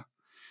whatever.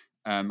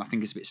 I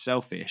think it's a bit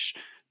selfish.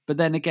 But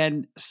then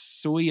again,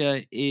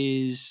 Sawyer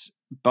is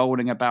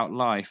bowling about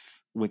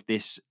life with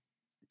this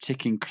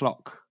ticking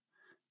clock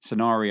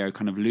scenario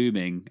kind of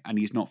looming, and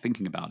he's not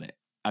thinking about it.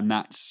 And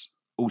that's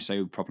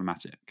also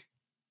problematic.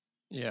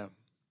 Yeah.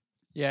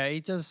 Yeah, he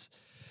does.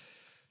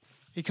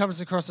 He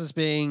comes across as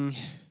being,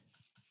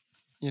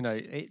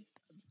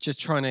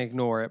 just trying to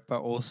ignore it, but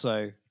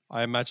also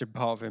I imagine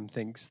part of him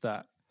thinks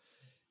that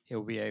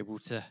he'll be able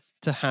to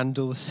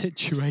handle the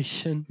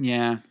situation.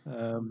 Yeah.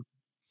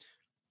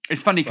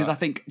 It's funny because I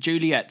think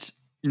Juliet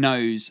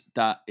knows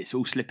that it's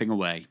all slipping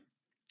away.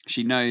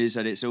 She knows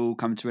that it's all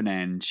come to an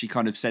end. She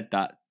kind of said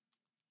that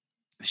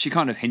she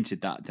kind of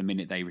hinted that the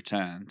minute they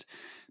returned.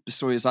 But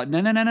Sawyer's like, no,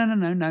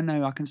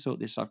 I can sort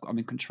this. I'm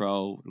in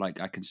control. Like,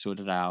 I can sort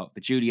it out.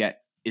 But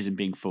Juliet isn't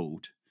being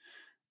fooled.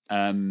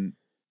 And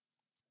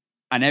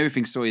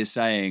everything Sawyer's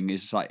saying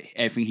is like,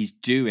 everything he's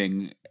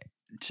doing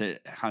to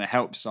kind of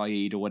help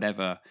Sayid or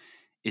whatever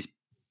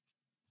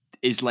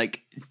is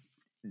like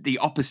the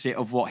opposite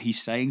of what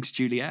he's saying to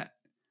Juliet.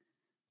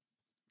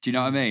 Do you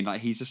know what I mean?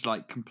 Like, he's just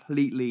like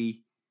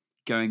completely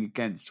going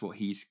against what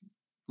he's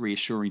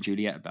reassuring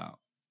Juliet about.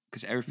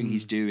 Because everything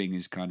he's doing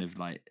is kind of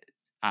like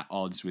at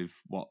odds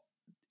with what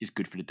is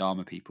good for the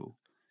Dharma people.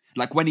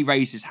 Like when he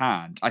raised his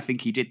hand, I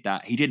think he did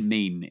that. He didn't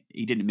mean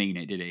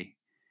it, did he?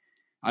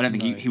 I don't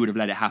think he would have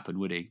let it happen,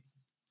 would he?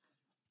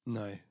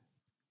 No.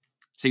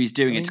 So he's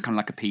doing it to kind of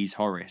like appease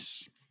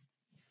Horace.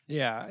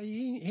 Yeah,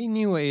 he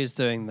knew what he was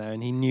doing there,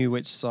 and he knew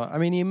which side. I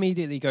mean, he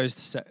immediately goes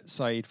to set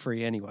Sayid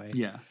free anyway.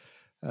 Yeah.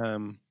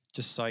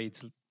 Just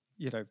Said's,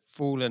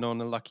 fallen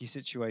on a lucky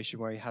situation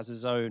where he has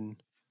his own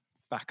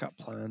backup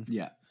plan.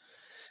 Yeah.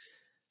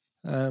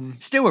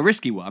 Still a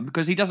risky one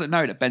because he doesn't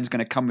know that Ben's going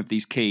to come with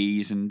these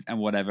keys and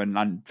whatever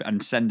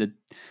and send the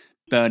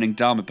burning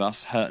Dharma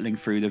bus hurtling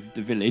through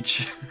the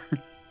village.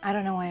 I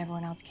don't know why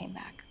everyone else came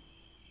back.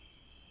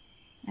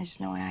 I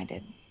just know why I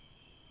did.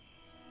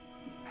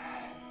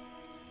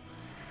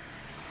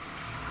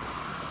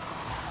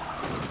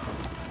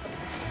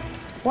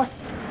 What?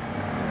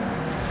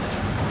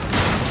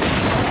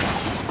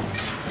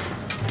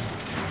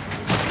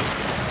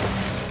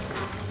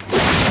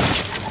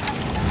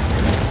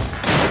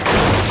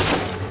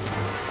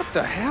 What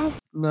the hell?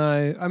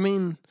 No, I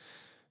mean,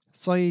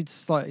 Sayid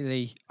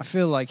slightly. I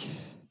feel like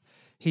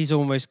he's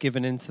almost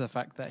given into the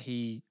fact that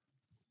he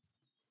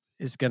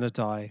is going to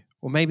die,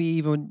 or maybe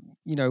even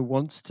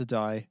wants to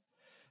die,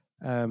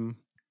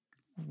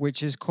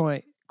 which is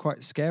quite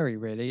scary.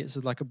 Really, it's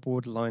like a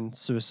borderline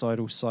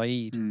suicidal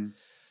Sayid.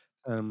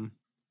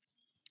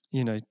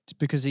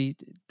 Because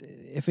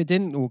if it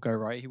didn't all go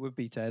right, he would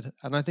be dead.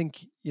 And I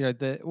think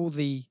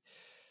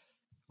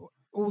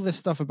all this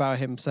stuff about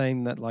him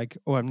saying that, like,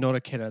 oh, I'm not a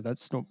killer,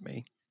 that's not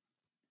me.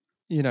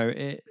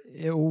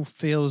 It all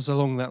feels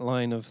along that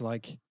line of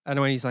like, and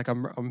when he's like,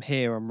 I'm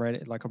here, I'm ready,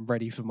 like I'm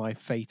ready for my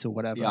fate or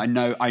whatever. Yeah, I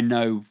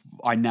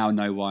now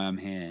know why I'm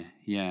here.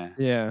 Yeah.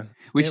 Yeah.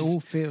 It all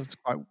feels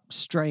quite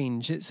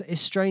strange. It's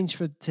strange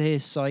to hear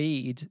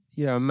Sayid,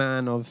 a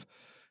man of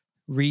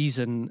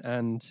reason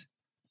and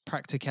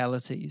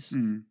practicalities.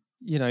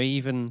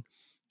 Even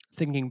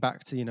thinking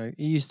back to,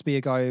 he used to be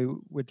a guy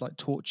who would like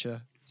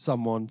torture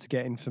someone to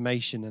get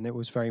information, and it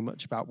was very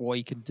much about what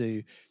he could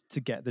do to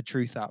get the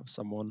truth out of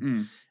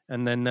someone.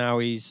 And then now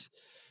he's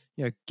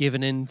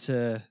given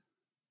into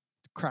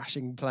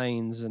crashing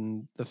planes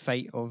and the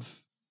fate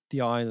of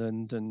the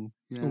island and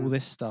all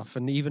this stuff,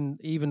 and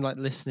even like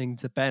listening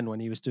to Ben when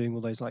he was doing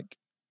all those, like,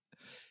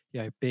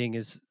 being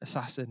his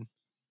assassin.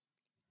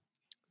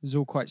 It was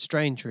all quite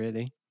strange,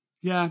 really.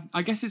 Yeah,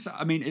 I guess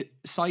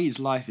Sayid's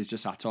life is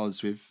just at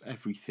odds with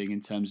everything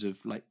in terms of,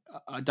 like,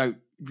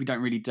 we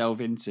don't really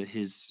delve into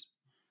his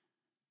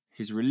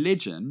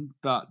religion,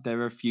 but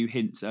there are a few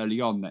hints early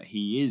on that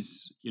he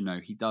is,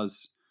 he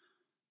does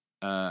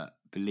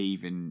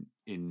believe in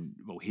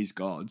his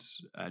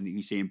gods, and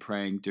you see him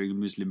doing a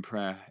Muslim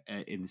prayer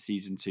in the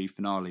season 2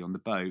 finale on the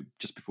boat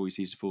just before he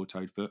sees the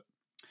four-toed foot.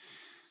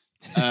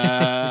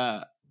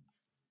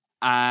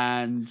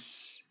 And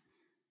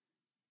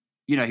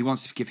he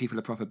wants to give people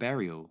a proper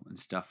burial and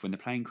stuff when the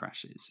plane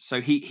crashes.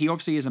 So he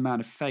obviously is a man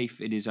of faith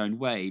in his own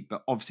way,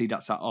 but obviously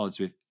that's at odds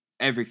with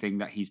everything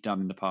that he's done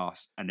in the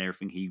past and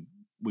everything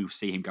we will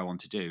see him go on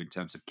to do in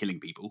terms of killing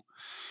people.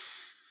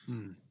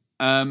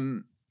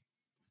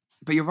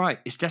 But you're right,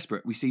 it's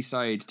desperate. We see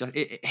Sayid.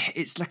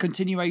 It's like a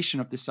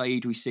continuation of the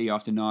Sayid we see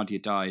after Nadia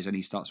dies and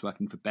he starts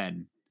working for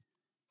Ben.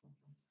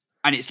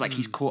 And it's like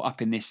he's caught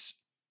up in this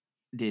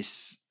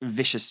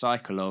vicious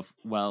cycle of,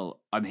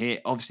 well, I'm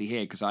obviously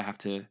here because I have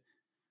to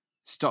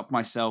stop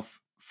myself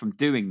from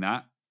doing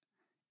that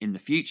in the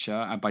future,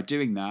 and by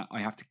doing that I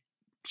have to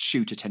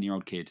shoot a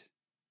 10-year-old kid.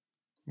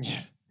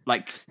 Yeah.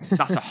 Like,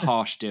 that's a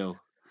harsh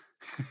deal.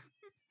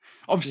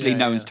 Obviously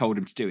no one's told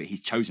him to do it,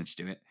 he's chosen to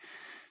do it,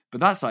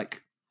 but that's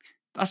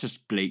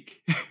just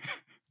bleak.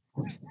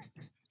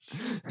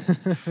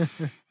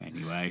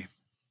 Anyway,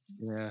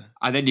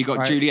 and then you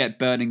got Juliet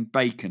burning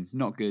bacon.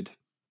 Not good.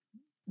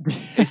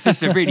 It's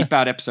just a really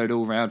bad episode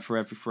all round for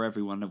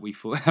everyone that we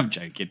thought. I'm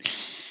joking.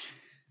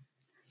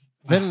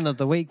 Villain of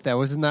the week, there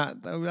wasn't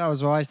that. That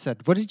was what I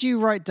said. What did you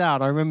write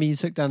down? I remember you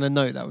took down a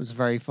note that was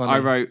very funny. I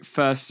wrote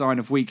first sign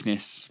of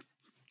weakness.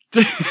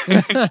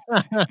 She's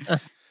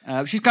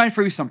going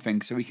through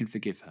something, so we can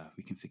forgive her.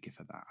 We can forgive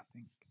her that, I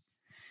think.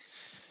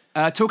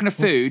 Talking of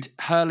food,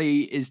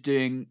 Hurley is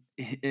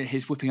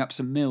whipping up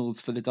some meals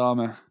for the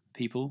Dharma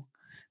people.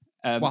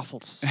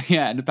 Waffles.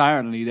 Yeah, and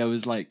apparently there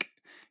was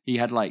he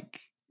had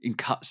in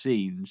cut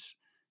scenes,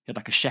 he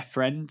had a chef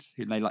friend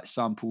who they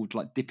sampled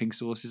dipping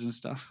sauces and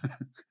stuff.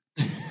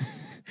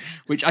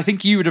 Which I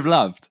think you would have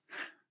loved.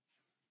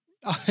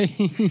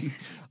 I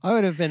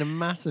would have been a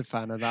massive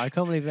fan of that. I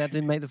can't believe that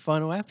didn't make the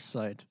final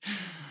episode.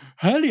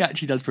 Hurley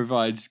actually does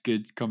provide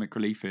good comic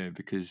relief here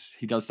because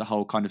he does the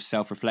whole kind of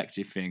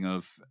self-reflective thing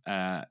of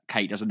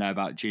Kate doesn't know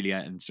about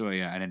Juliet and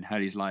Sawyer, and then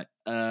Hurley's like,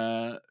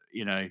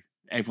 you know,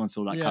 everyone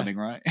saw that coming,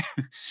 right?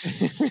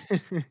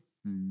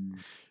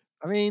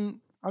 I mean,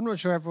 I'm not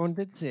sure everyone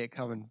did see it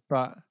coming,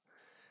 but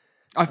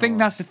I think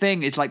that's the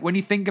thing. Is like when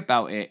you think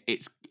about it,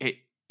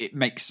 it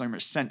makes so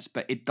much sense,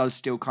 but it does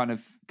still kind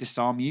of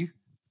disarm you.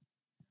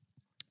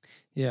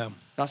 yeah,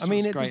 That's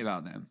what's great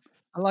about them.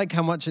 I like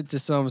how much it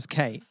disarms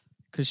Kate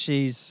because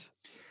she's,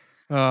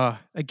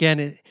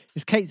 again,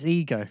 it's Kate's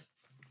ego.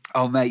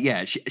 Oh mate,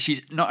 yeah.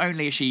 She's not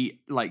only is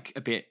she like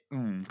a bit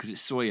because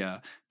it's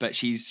Sawyer, but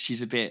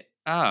she's a bit.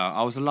 Oh,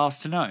 I was the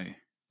last to know.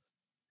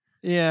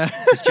 Yeah,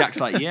 Because Jack's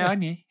like, yeah, I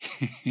knew.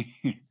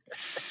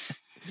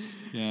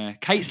 Yeah,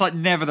 Kate's like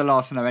never the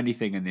last to know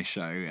anything in this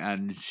show,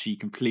 and she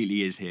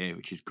completely is here,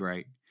 which is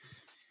great.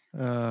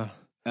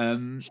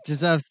 She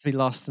deserves to be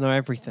last to know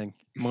everything.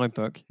 In my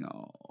book.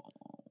 Oh,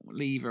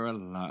 leave her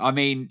alone. I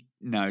mean,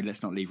 no,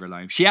 let's not leave her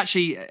alone. She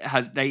actually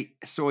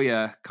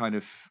Sawyer kind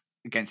of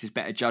against his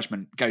better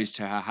judgment goes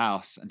to her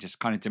house and just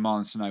kind of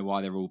demands to know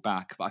why they're all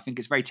back. But I think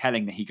it's very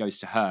telling that he goes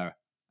to her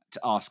to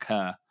ask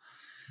her.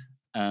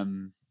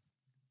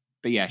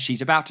 But yeah,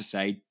 she's about to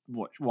say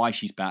why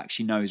she's back.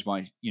 She knows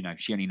why,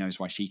 she only knows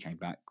why she came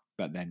back,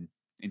 but then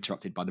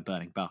interrupted by the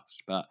burning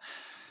bus. But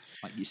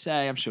like you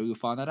say, I'm sure you'll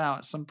find that out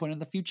at some point in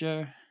the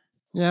future.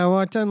 Yeah, well,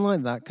 I don't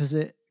like that because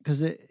it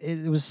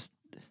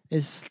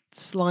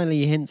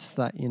slyly hints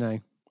that,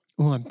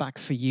 oh, I'm back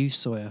for you,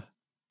 Sawyer.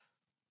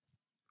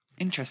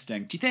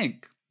 Interesting. Do you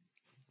think?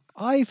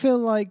 I feel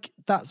like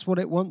that's what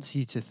it wants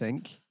you to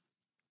think.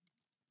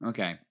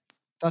 Okay.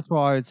 That's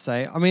what I would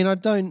say. I mean, I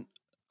don't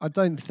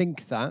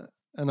think that,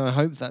 and I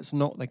hope that's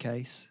not the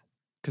case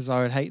because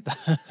I would hate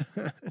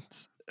that.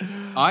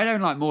 I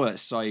don't like more that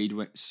Saeed.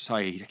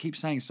 I keep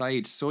saying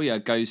Saeed. Sawyer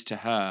goes to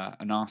her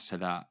and asks her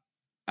that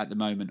at the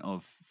moment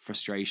of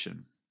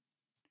frustration,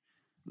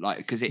 like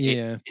because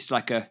it's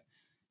like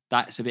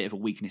that's a bit of a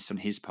weakness on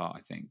his part, I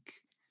think.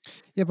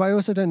 Yeah, but I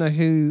also don't know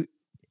who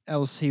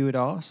else he would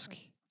ask,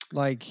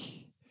 like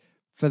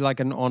for like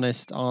an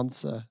honest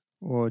answer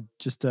or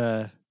just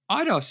a.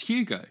 I'd ask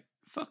Hugo.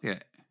 Fuck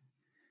it.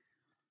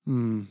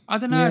 I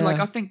don't know. Yeah. Like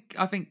I think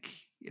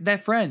they're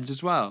friends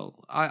as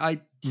well.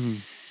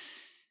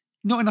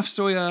 Not enough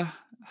Sawyer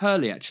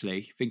Hurley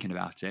actually. Thinking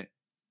about it,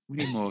 we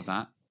need more of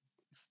that.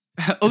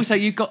 Also,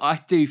 I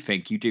do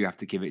think you do have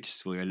to give it to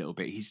Sawyer a little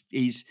bit.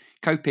 He's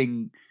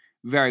coping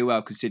very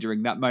well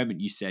considering that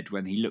moment you said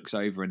when he looks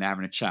over and they're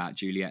having a chat,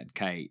 Juliet and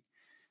Kate,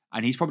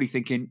 and he's probably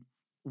thinking,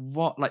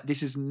 "What? Like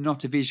this is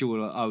not a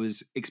visual I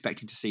was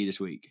expecting to see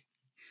this week."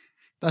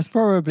 That's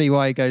probably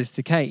why he goes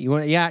to Kate.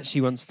 He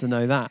actually wants to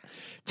know that.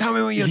 Tell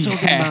me what you're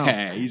talking about.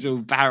 Yeah, he's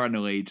all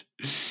paranoid.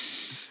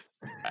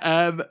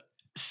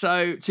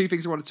 So two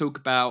things I want to talk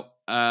about.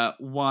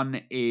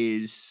 One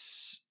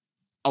is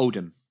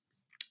Oldham,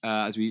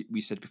 as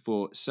we said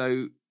before.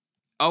 So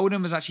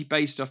Oldham was actually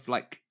based off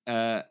like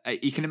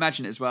you can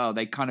imagine it as well.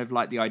 They kind of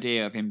like the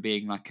idea of him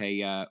being like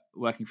a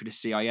working for the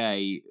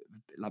CIA,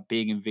 like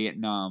being in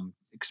Vietnam,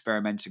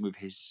 experimenting with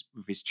his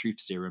truth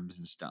serums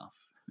and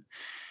stuff.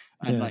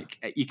 And like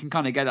you can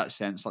kind of get that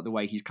sense, like the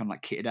way he's kind of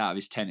like kitted out of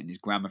his tent and his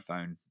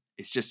gramophone.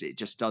 It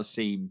just does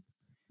seem,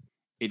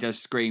 it does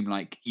scream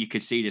like you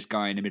could see this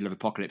guy in the middle of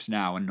apocalypse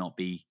now and not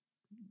be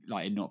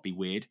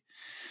weird.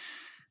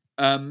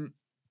 But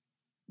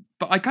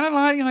I kind of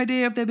like the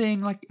idea of there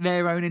being like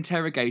their own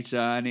interrogator,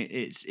 and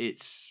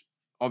it's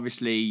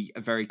obviously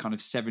a very kind of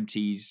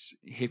 70s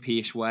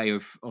hippie-ish way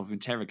of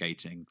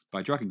interrogating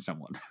by drugging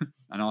someone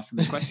and asking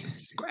them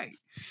questions. It's great.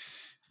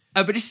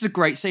 But this is a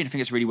great scene. I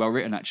think it's really well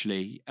written,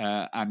 actually.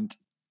 And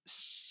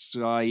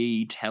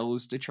Saeed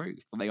tells the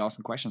truth. When they ask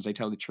him questions, they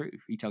tell the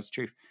truth. He tells the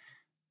truth.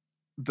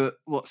 But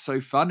what's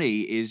so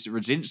funny is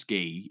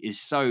Radzinski is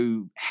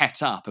so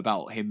het up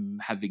about him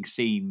having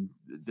seen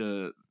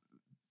the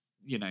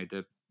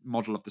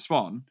model of the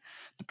Swan,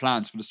 the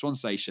plans for the Swan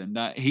station,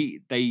 that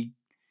they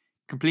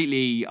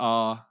completely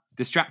are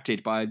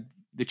distracted by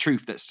the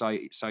truth that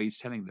Saeed's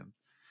telling them.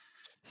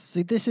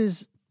 See,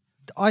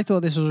 I thought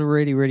this was a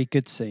really, really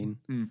good scene.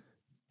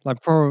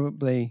 Like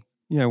probably,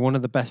 one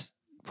of the best,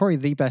 probably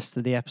the best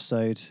of the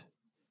episode,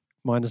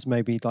 minus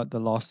maybe like the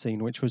last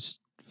scene, which was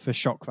for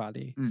shock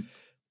value.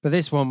 But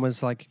this one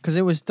was like, because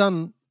it was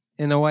done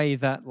in a way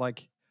that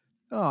like,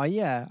 oh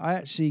yeah, I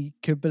actually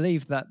could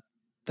believe that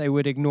they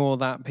would ignore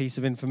that piece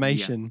of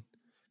information.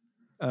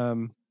 Yeah.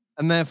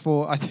 And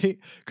therefore I think,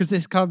 because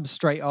this comes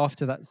straight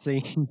after that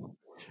scene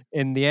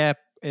in the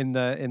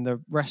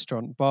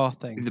restaurant bar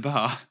thing. In the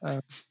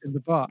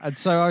bar. And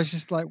so I was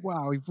just like,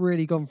 wow, we've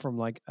really gone from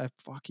like a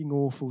fucking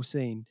awful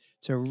scene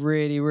to a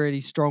really, really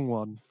strong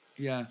one.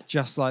 Yeah.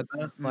 Just like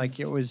that. Like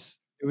it was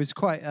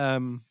quite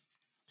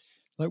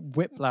like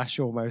whiplash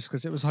almost,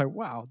 because it was like,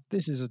 wow,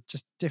 this is a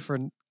just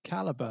different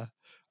caliber.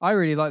 I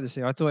really like the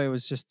scene. I thought it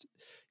was just,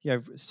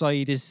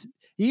 Saeed he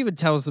even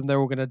tells them they're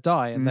all going to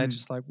die, and they're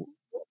just like,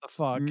 what the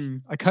fuck?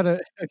 I kind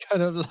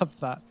of love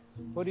that.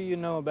 What do you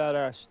know about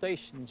our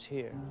stations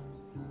here?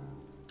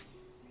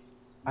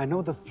 I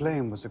know the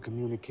Flame was a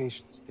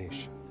communication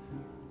station.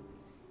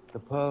 The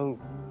Pearl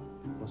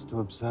was to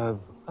observe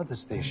other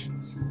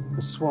stations.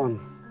 The Swan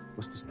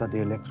was to study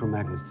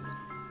electromagnetism.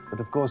 But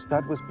of course,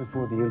 that was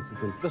before the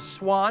incident. The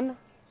Swan?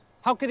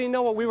 How could he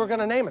know what we were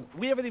gonna name it?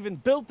 We haven't even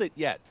built it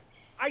yet.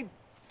 I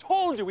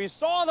told you, we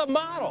saw the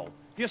model.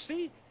 You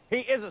see? He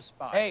is a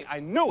spy. Hey, I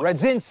knew it.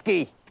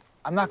 Radzinski,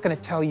 I'm not going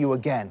to tell you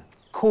again.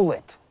 Cool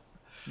it.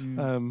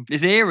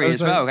 It's eerie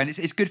as Also- well, and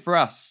it's good for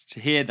us to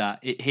hear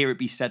that, hear it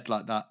be said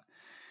like that.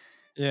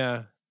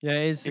 Yeah, yeah,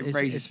 It it's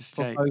raises the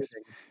stakes. foreboding.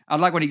 I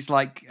like when he's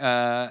like,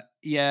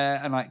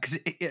 yeah, and like, because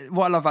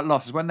what I love about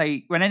Lost is when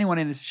anyone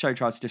in this show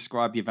tries to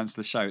describe the events of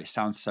the show, it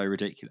sounds so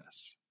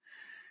ridiculous,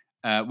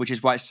 which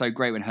is why it's so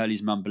great when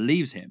Hurley's mum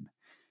believes him.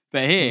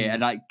 But here,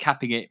 and like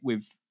capping it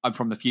with "I'm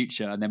from the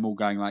future," and them all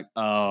going like,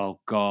 "Oh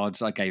God,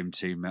 I gave him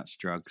too much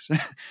drugs,"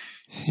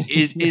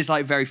 is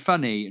like very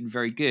funny and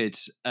very good.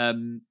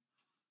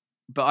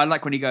 But I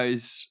like when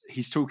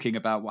he's talking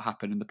about what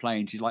happened in the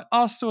planes. He's like,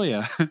 "Oh,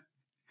 Sawyer."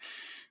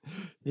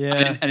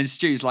 Yeah, And then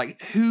Stu's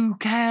like, who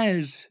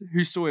cares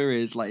who Sawyer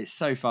is? Like, it's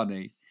so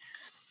funny.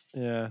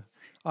 yeah.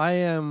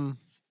 Yeah,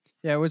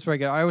 it was very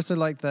good. I also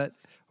like that.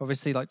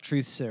 Obviously, like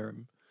truth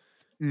serum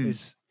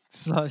is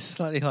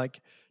slightly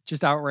like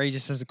just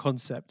outrageous as a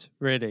concept.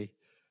 Really,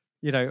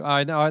 you know.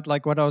 I know.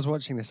 Like when I was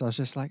watching this, I was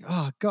just like,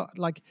 oh God,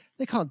 like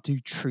they can't do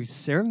truth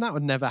serum. That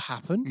would never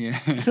happen. Yeah.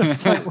 I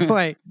was like,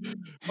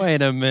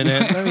 wait a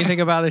minute. Let me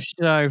think about this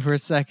show for a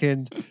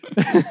second.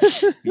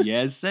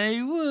 Yes,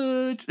 they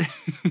would.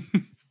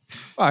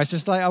 Oh, it's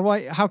just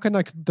like, how can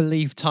I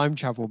believe time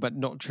travel but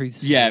not truth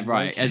serum? Yeah,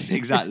 right. Like-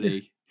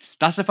 Exactly.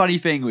 That's the funny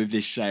thing with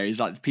this show is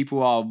like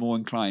people are more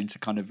inclined to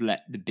kind of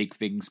let the big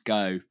things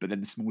go, but then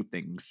the small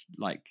things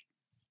like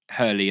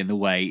Hurley and the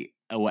weight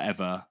or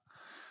whatever,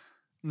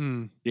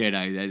 Mm. you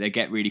know, they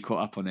get really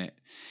caught up on it.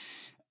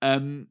 I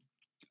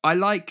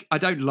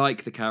don't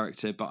like the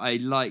character, but I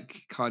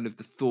like kind of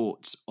the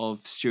thoughts of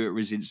Stuart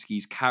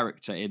Rosinski's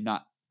character in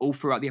that all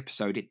throughout the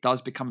episode, it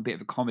does become a bit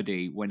of a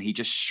comedy when he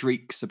just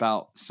shrieks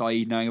about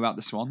Saeed knowing about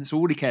the Swan. That's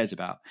all he cares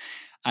about.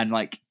 And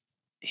like,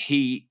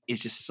 he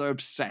is just so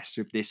obsessed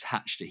with this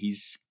hatch that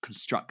he's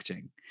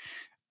constructing.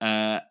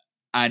 And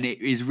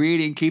it is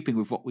really in keeping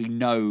with what we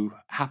know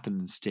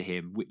happens to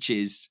him, which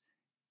is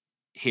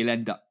he'll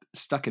end up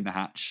stuck in the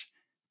hatch,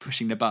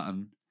 pushing the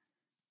button,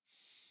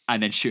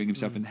 and then shooting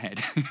himself in the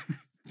head.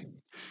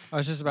 I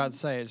was just about to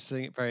say it's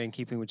very in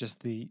keeping with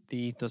just the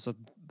ethos of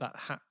that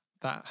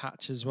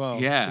hatch as well.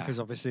 Yeah. Because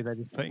obviously they're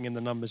just putting in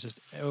the numbers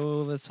just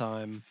all the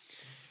time,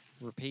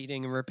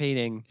 repeating and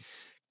repeating,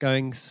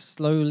 going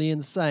slowly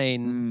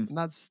insane.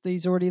 And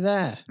he's already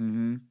there.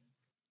 Mm-hmm.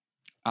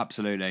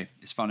 Absolutely.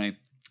 It's funny.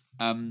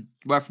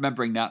 Worth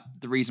remembering that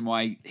the reason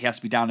why he has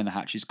to be down in the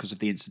hatch is because of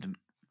the incident,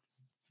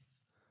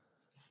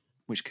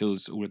 which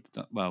kills all of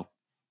the, well,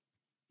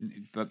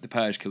 but the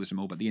purge kills them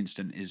all, but the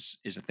incident is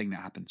a thing that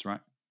happens,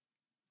 right?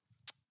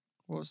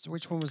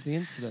 Which one was the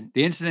incident?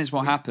 The incident is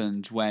what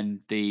happened when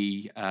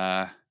the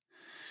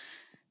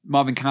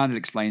Marvin Candle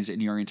explains it in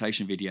the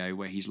orientation video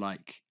where he's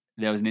like,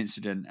 there was an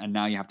incident and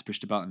now you have to push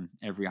the button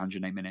every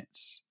 108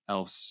 minutes,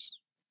 else,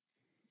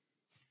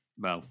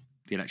 well,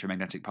 the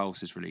electromagnetic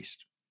pulse is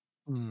released.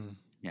 Mm.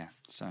 Yeah,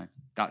 so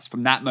that's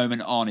from that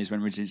moment on is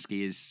when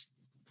Rosinski is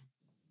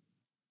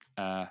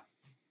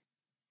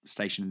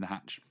stationed in the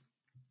hatch.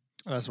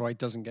 That's why he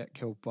doesn't get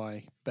killed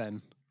by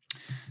Ben.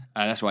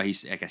 That's why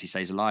I guess he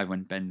stays alive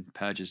when Ben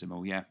purges them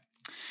all. Yeah.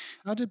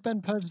 How did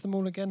Ben purge them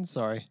all again?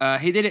 Sorry.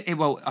 He did it.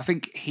 Well, I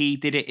think he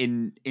did it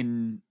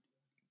in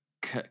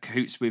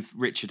cahoots with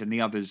Richard and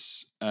the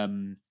others,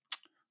 and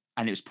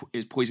it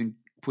was poison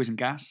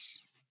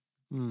gas.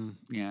 Mm.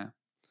 Yeah.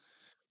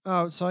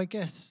 Oh, so I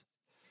guess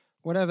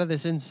whatever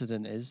this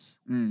incident is,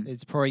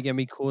 it's probably going to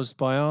be caused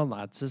by our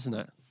lads, isn't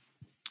it?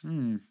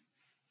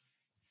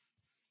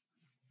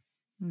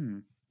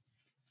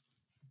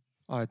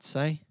 I'd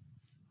say.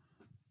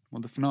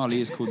 Well, the finale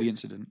is called The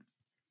Incident.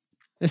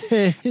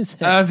 Is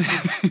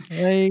it?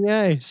 There you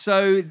go.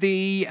 So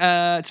the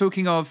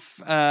talking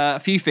of a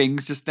few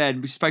things just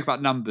then, we spoke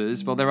about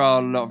numbers. Well, there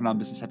are a lot of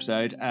numbers in this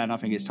episode, and I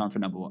think it's time for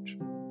Number Watch.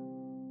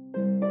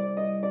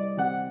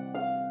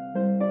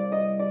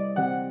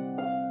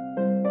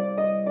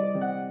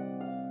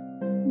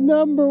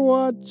 Number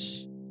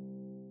watch.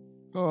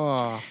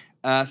 Oh,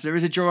 So there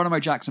is a Geronimo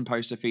Jackson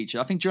poster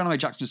featured. I think Geronimo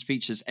Jackson just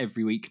features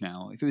every week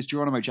now. If it was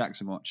Geronimo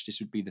Jackson Watch, this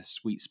would be the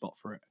sweet spot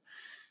for it.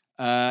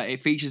 It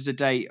features the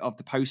date of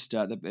the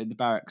poster in the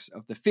barracks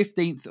of the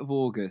 15th of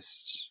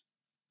August,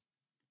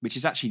 which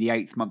is actually the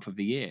 8th month of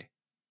the year.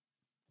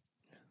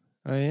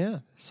 oh yeah,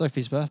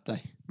 Sophie's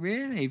birthday.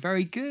 Really?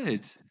 Very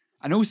good.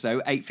 And also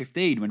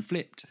 8:15 when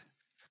flipped.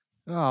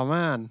 Oh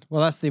man.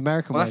 Well, that's the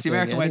American. Well, that's the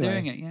American way of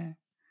anyway. doing it, yeah.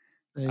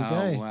 There you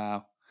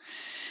go.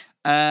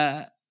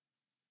 Wow.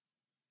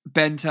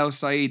 Ben tells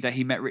Saeed that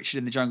he met Richard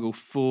in the jungle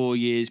 4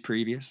 years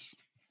previous.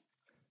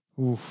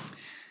 Oof.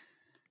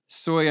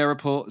 Sawyer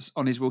reports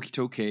on his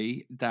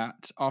walkie-talkie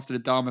that after the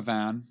Dharma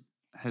van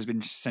has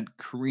been sent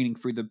careening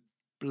through the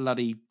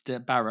bloody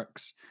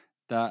barracks,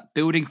 that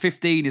Building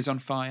 15 is on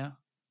fire.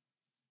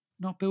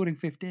 not building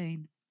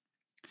 15.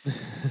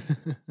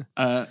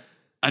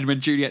 And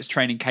when Juliet's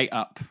training Kate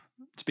up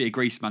to be a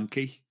grease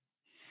monkey,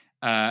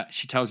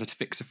 she tells her to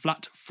fix a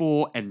flat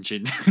 4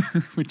 engine,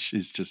 which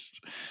is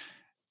just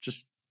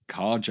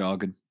car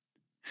jargon.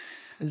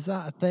 Is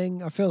that a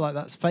thing? I feel like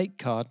that's fake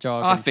car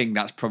jargon. I think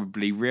that's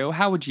probably real.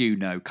 How would you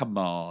know? Come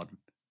on.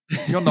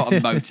 You're not a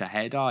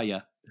motorhead, are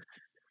you?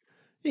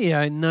 You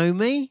don't know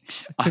me.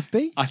 Could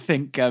be. I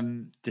think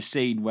the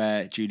scene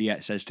where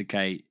Juliet says to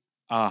Kate,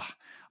 I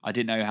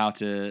didn't know how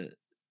to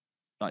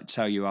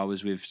tell you I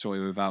was with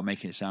Sawyer without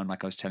making it sound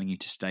like I was telling you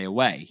to stay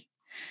away,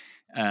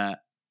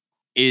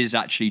 is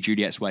actually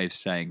Juliet's way of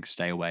saying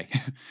stay away.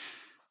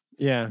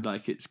 Yeah.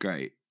 It's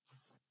great.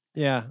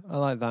 Yeah, I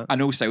like that.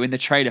 And also in the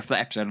trailer for that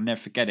episode, I'll never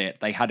forget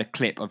it, they had a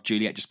clip of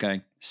Juliet just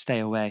going, stay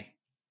away.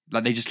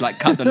 They just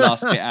cut the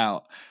last bit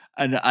out.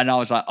 And I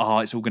was like, oh,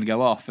 it's all going to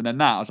go off. And then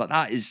I was like,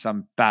 that is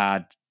some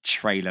bad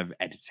trailer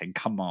editing.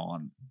 Come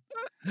on.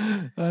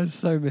 That's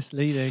so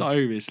misleading.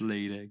 So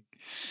misleading.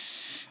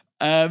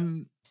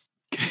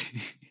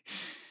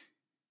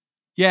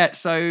 Yeah,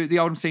 so the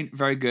Oldham scene,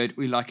 very good.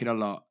 We like it a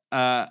lot.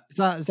 Is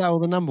that all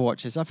the number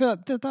watches? I feel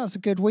like that's a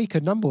good week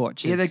of number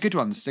watches. Yeah, they're good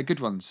ones. They're good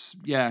ones.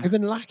 Yeah. We've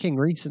been lacking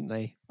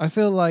recently. I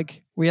feel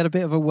like we had a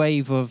bit of a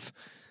wave of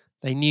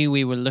they knew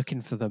we were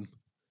looking for them.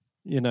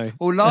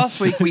 Well, last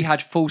week we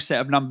had full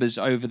set of numbers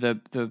over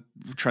the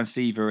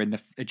transceiver in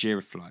the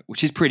Ajira flight,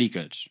 which is pretty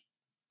good.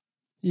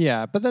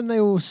 Yeah, but then they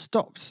all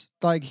stopped.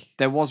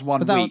 There was one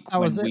week that when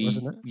was it,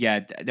 wasn't it?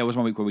 Yeah, there was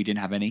one week where we didn't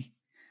have any.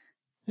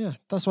 Yeah,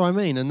 that's what I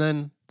mean. And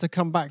then to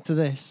come back to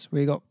this,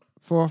 we got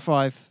 4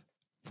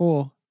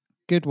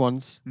 good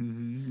ones.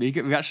 Mm-hmm.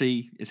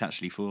 It's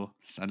actually 4.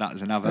 So that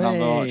is another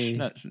number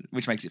watch,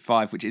 which makes it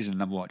 5, which isn't a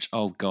number watch.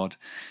 Oh God,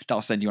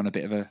 that'll send you on a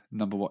bit of a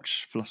number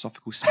watch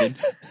philosophical spin.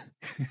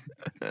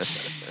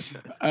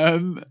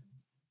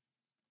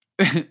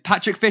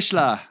 Patrick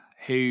Fischler,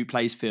 who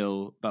plays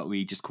Phil, but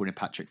we just call him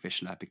Patrick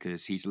Fischler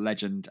because he's a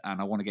legend,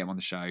 and I want to get him on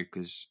the show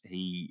because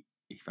he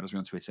follows me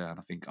on Twitter, and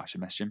I think I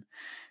should message him.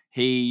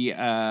 He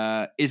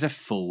is a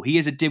fool. He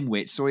is a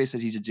dimwit. Sawyer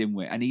says he's a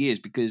dimwit, and he is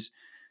because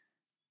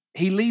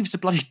he leaves the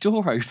bloody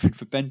door open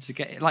for Ben to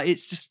get it. He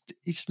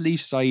just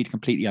leaves Saeed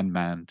completely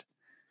unmanned.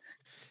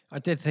 I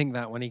did think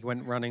that when he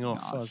went running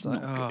off. I was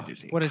like, good,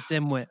 is it? What a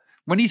dimwit.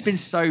 When he's been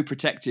so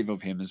protective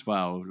of him as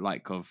well,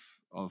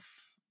 of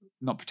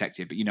not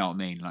protective, but you know what I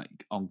mean,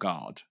 on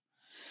guard.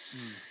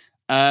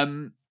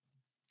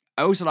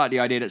 I also like the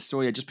idea that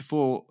Sawyer, just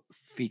before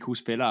he calls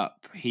Phil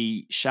up,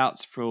 he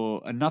shouts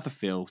for another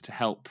Phil to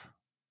help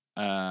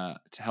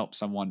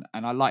someone,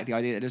 and I like the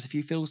idea that there's a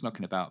few Phils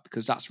knocking about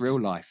because that's real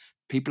life.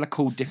 People are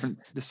called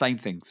the same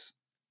things.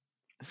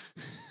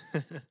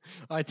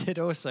 I did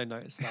also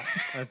notice that.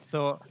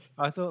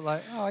 I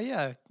thought oh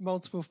yeah,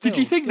 multiple Phils. Did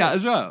you think that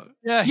as well?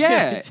 Yeah.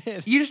 Yeah. I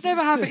did. You just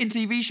never have it in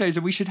TV shows,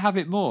 and we should have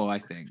it more, I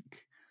think.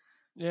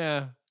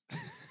 Yeah.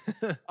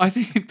 I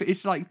think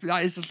it's that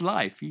is just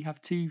life. You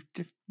have two,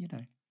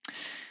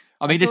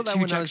 I mean, there's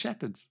 2 Jack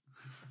Sheppards.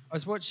 I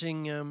was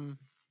watching,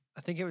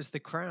 I think it was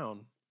The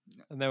Crown,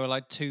 and there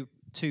were two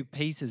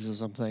Peters or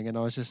something, and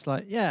I was just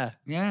like, yeah,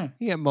 you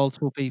get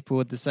multiple people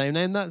with the same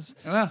name. That's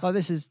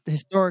this is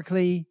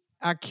historically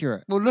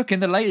accurate. Well, look,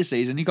 in the later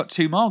season, you got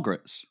 2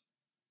 Margarets.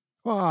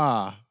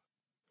 Wow.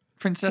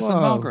 Princess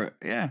and Margaret,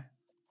 yeah.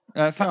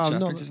 Thatcher,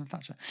 Princess and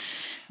Thatcher.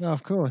 No,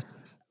 of course.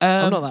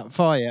 I'm not that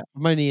far yet.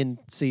 I'm only in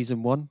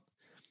season 1.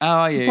 Oh,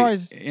 are you?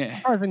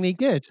 Surprisingly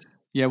good.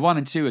 Yeah, 1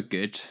 and 2 are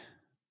good.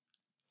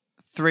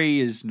 3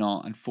 is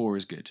not, and 4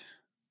 is good.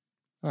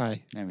 All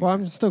right. Well,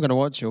 I'm still going to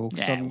watch it all.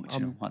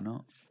 Why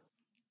not?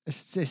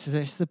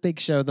 It's the big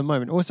show at the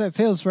moment. Also, it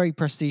feels very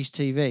prestige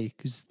TV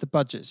because the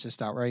budget's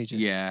just outrageous.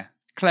 Yeah.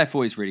 Claire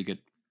Foy is really good.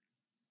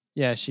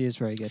 Yeah, she is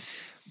very good.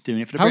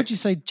 Doing it for the How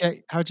Brits.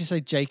 would you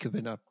say Jacob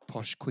in a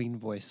posh Queen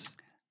voice?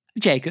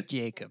 Jacob.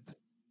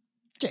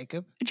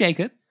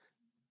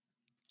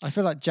 I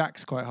feel like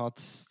Jack's quite hard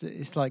to...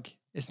 It's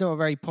not a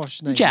very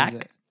posh name,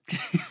 Jack.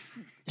 is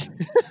it?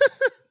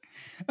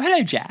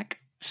 Hello, Jack.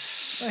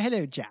 Oh,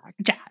 hello, Jack.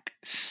 Jack.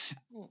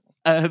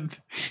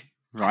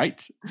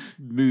 Right.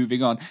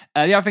 Moving on.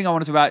 The other thing I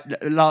want to talk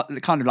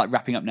about, kind of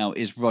wrapping up now,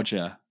 is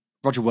Roger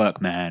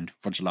Workman,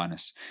 Roger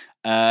Linus.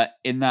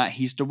 In that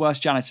he's the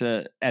worst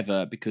janitor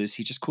ever because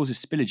he just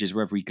causes spillages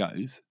wherever he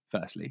goes,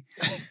 firstly.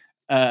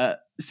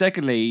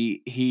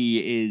 Secondly,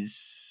 he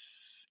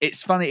is...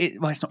 It's funny.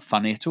 It's not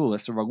funny at all.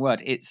 That's the wrong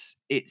word.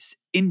 It's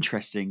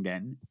interesting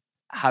then,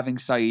 having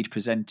Saeed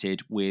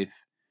presented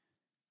with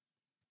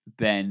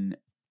Ben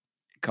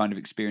kind of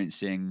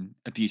experiencing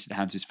abuse at the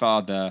hands of his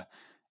father,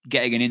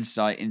 getting an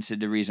insight into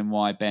the reason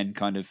why Ben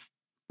kind of,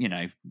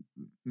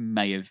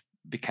 may have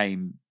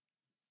became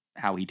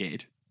how he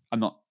did. I'm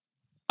not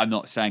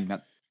saying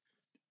that.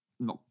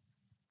 I'm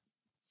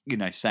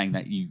not, saying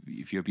that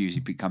if you abuse,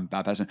 you become a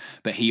bad person.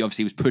 But he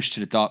obviously was pushed to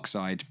the dark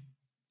side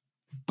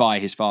by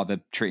his father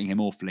treating him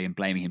awfully and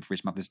blaming him for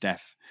his mother's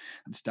death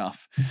and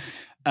stuff.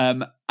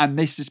 And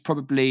this is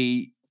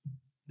probably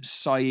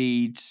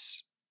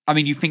Saeed's. I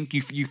mean, you think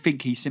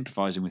he's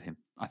sympathising with him,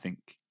 I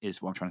think,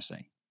 is what I'm trying to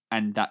say.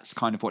 and that's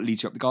kind of what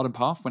leads you up the garden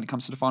path when it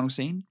comes to the final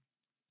scene.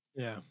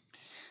 Yeah.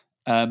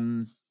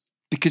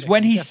 Because Yeah,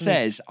 when he he's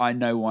definitely- says, "I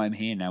know why I'm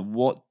here now,"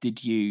 what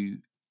did you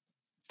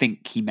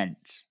think he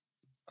meant?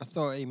 I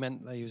thought he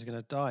meant that he was going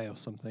to die or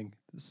something.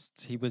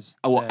 He was.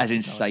 Oh, there as to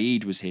in die.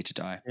 Saeed was here to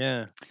die.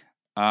 Yeah.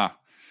 Ah,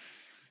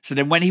 so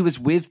then when he was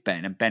with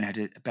Ben and Ben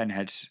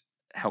had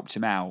helped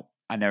him out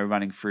and they were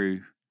running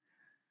through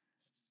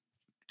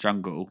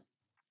jungle,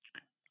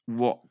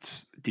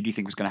 what did you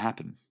think was going to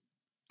happen?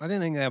 I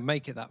didn't think they'd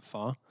make it that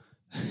far.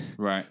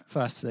 Right.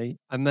 Firstly,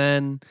 and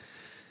then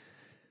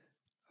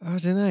I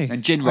don't know.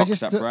 And Jin I rocks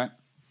just up, th- right?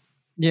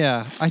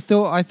 Yeah, I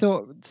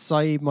thought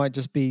Saeed might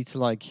just be to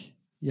like,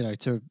 you know,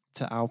 to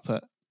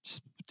output,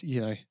 just,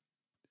 you know,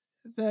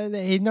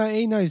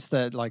 he knows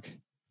that like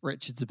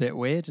Richard's a bit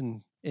weird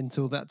and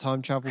into all that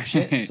time travel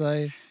shit,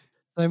 so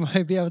they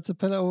might be able to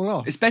pull it all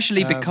off.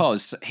 Especially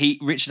because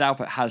Richard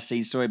Alpert has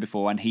seen Sawyer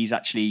before, and he's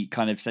actually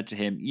kind of said to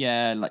him,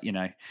 "Yeah, like, you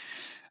know,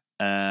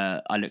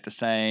 I look the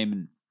same,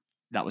 and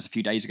that was a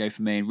few days ago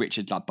for me." And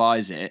Richard like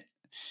buys it.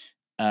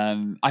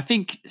 I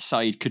think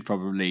Saeed could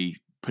probably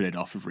pull it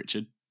off with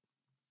Richard.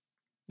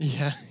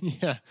 Yeah.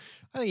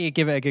 I think you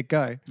give it a good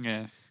go.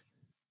 Yeah.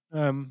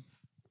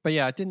 But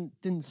yeah, I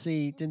didn't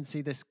see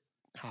this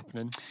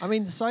happening. I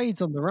mean,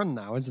 Saeed's on the run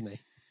now, isn't he?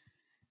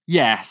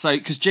 Yeah, so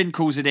because Jin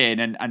calls it in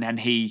and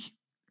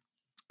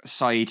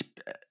Saeed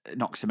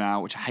knocks him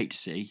out, which I hate to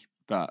see,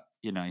 but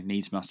you know,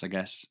 needs must, I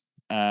guess.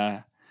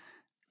 And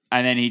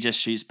then he just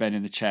shoots Ben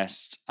in the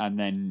chest, and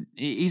then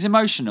he's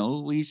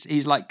emotional.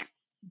 He's like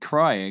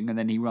crying, and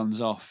then he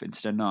runs off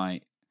into the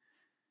night.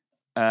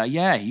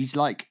 Yeah, he's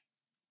like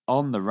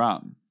on the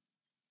run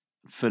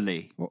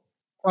fully.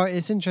 Well,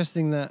 it's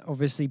interesting that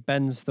obviously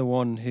Ben's the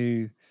one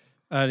who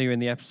earlier in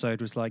the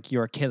episode was like,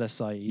 "You're a killer,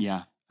 Saeed."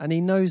 Yeah. And he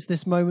knows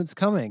this moment's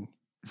coming.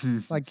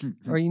 Like,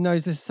 or he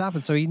knows this has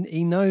happened. So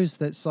he knows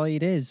that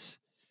Saeed is.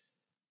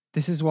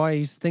 This is why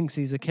he thinks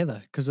he's a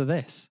killer, because of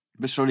this.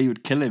 But surely he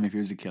would kill him if he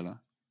was a killer.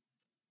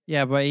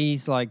 Yeah, but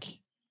he's like,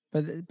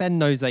 but Ben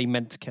knows that he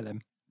meant to kill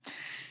him.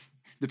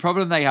 The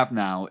problem they have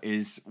now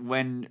is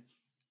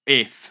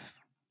if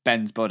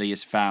Ben's body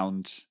is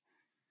found,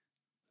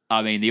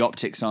 I mean, the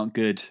optics aren't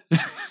good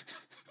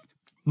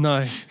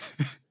No.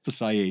 for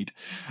Saeed.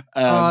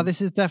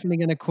 This is definitely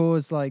going to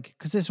cause like,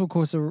 because this will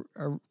cause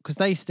because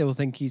they still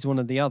think he's one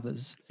of the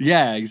others.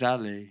 Yeah,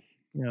 exactly.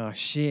 Oh,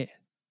 shit.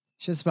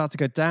 Shit's about to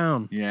go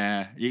down.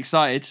 Yeah. You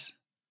excited?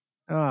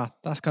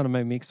 That's kind of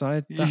made me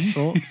excited, that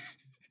thought.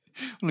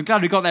 Well, I'm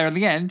glad we got there in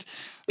the end.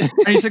 It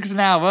only took us an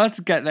hour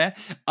to get there.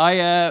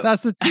 That's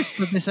the tip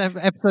of this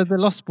episode of The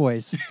Lost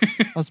Boys.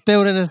 I was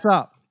building us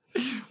up.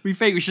 We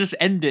think we should just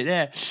end it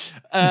there.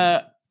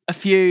 A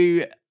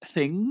few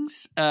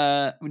things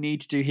we need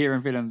to do here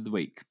in Villain of the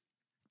Week.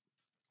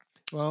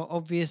 Well,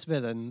 obvious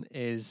villain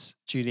is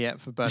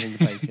Juliet for burning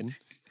the bacon.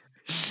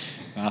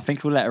 I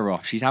think we'll let her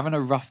off. She's having a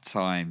rough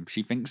time.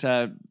 She thinks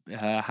her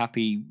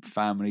happy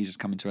family's just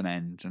coming to an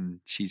end,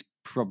 and she's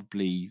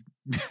probably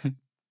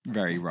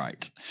very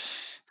right.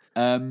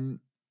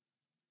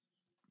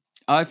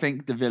 I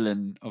think the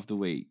villain of the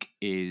week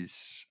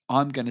is,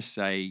 I'm going to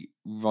say,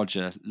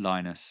 Roger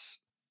Linus.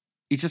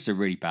 He's just a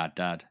really bad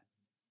dad.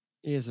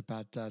 He is a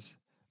bad dad.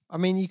 I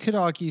mean, you could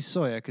argue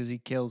Sawyer because he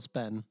kills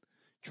Ben,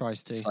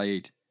 tries to.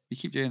 Saeed. You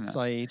keep doing that.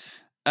 Saeed.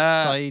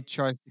 Uh, Saeed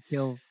tries to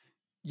kill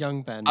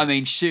young Ben. I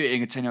mean,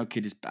 shooting a 10-year-old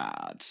kid is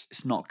bad.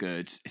 It's not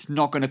good. It's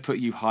not going to put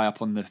you high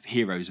up on the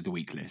heroes of the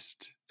week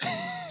list.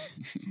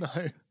 No.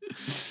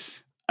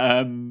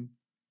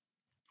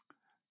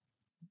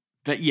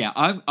 But yeah,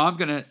 I'm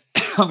gonna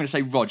I'm gonna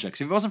say Roger, because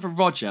if it wasn't for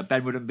Roger,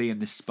 Ben wouldn't be in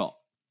this spot.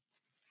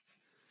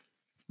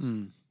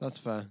 That's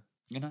fair.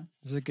 You know.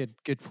 That's a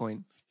good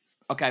point.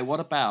 Okay, what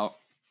about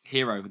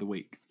hero of the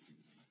week?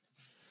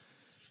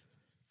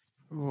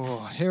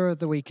 Oh, Hero of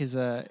the Week is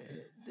a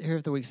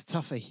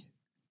toughie.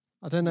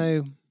 I don't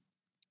know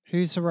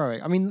who's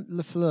heroic. I mean,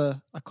 LeFleur,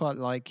 I quite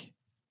like.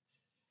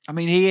 I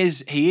mean, he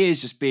is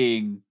just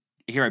being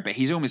a hero, but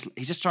he's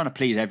just trying to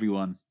please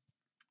everyone,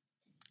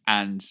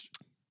 and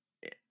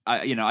I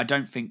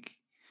think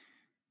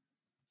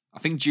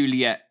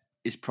Juliet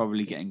is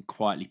probably getting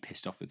quietly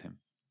pissed off with him.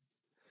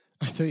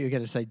 I thought you were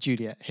going to say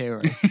Juliet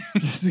hero.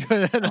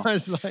 And I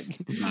was like,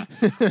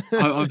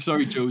 I'm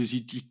sorry, Jules.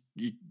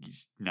 You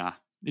nah.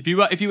 If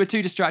you were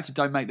too distracted,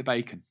 don't make the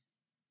bacon.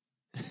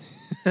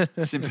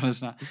 Simple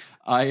as that.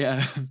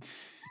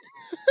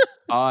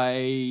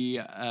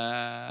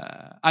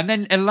 And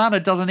then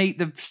Ilana doesn't eat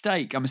the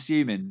steak. I'm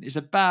assuming it's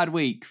a bad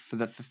week for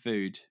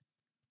food.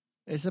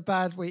 It's a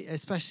bad week,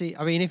 especially.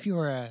 I mean, if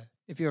you're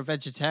a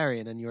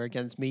vegetarian and you're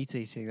against meat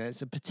eating, then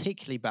it's a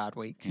particularly bad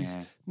week because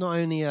not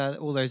only are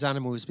all those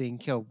animals being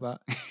killed, but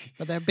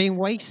they're being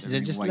wasted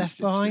and just left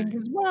behind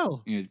as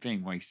well. Yeah, it's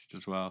being wasted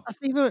as well.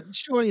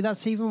 Surely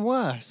that's even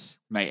worse.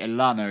 Mate,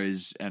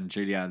 Ilana and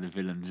Julia are the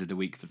villains of the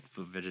week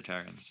for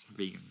vegetarians,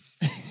 vegans.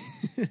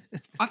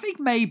 I think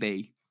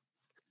maybe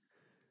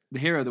the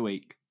hero of the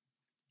week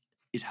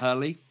is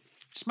Hurley,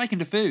 just making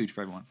the food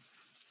for everyone,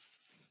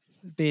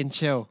 Being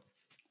chill.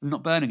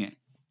 not burning it.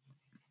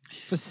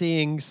 For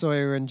seeing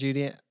Sawyer and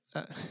Juliet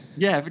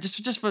Yeah, but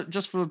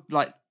just for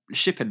like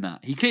shipping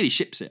that. He clearly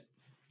ships it.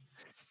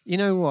 You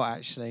know what?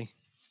 Actually,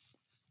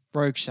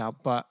 rogue shout,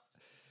 but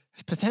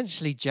it's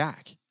potentially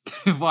Jack.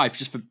 Why?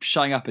 Just for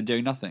shutting up and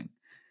doing nothing.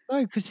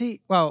 No, because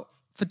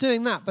for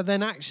doing that, but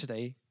then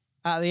actually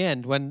at the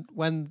end when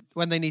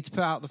they need to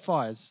put out the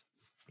fires,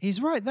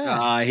 he's right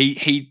there.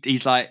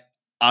 He's like,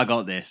 I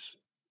got this.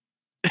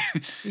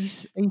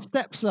 He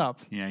steps up.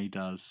 Yeah, he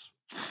does.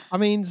 I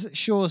mean,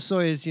 sure,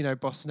 Sawyer's,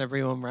 bossing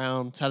everyone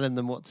around, telling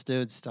them what to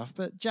do and stuff,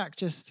 but Jack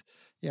just,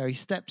 he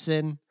steps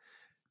in,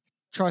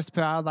 tries to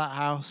put out of that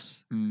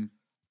house. Mm.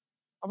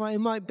 I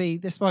mean,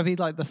 this might be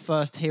like the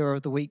first hero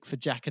of the week for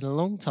Jack in a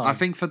long time. I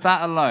think for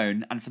that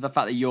alone, and for the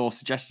fact that you're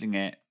suggesting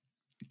it,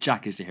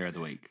 Jack is the hero of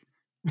the week.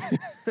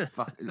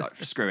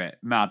 Screw it,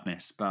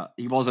 madness. But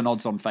he was an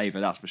odds-on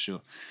favourite, that's for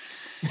sure.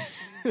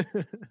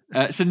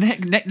 So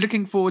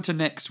looking forward to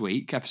next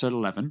week, episode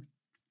 11.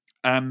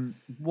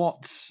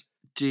 What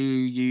do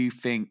you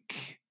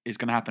think is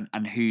going to happen,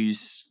 and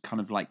whose kind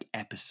of like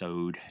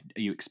episode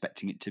are you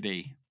expecting it to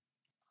be?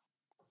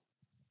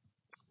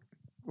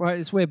 Well,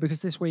 it's weird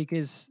because this week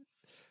is.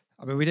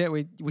 I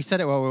mean, we said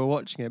it while we were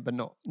watching it, but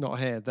not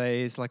here. There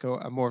is like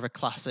a more of a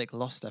classic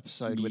Lost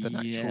episode with an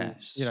actual,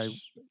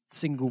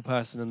 single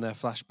person in their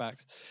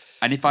flashbacks.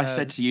 And if I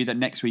said to you that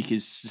next week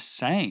is the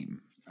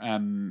same,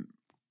 in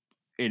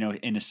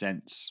a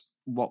sense,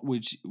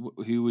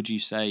 who would you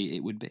say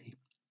it would be?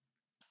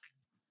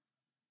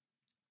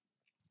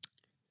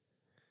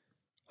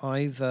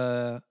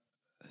 Either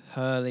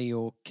Hurley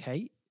or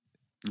Kate.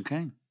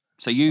 Okay,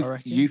 so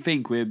you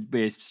think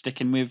we're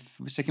sticking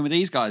with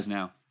these guys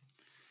now?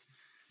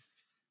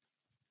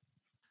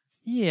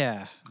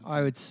 Yeah,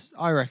 I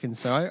reckon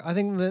so. I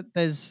think that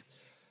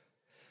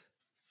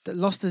that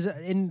Lost is,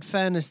 in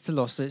fairness to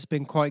Lost, it's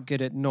been quite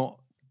good at not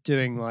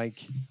doing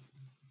like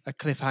a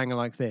cliffhanger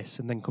like this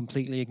and then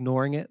completely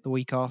ignoring it the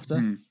week after.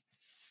 Mm.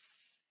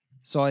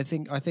 So I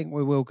think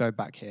we will go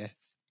back here.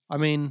 I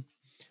mean,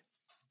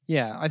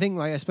 yeah, I think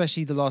like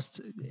especially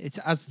it's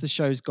as the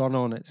show's gone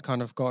on, it's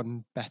kind of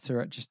gotten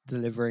better at just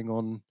delivering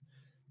on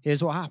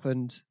here's what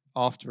happened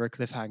after a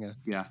cliffhanger.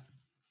 Yeah.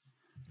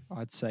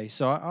 I'd say.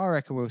 So I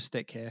reckon we'll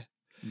stick here.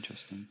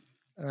 Interesting.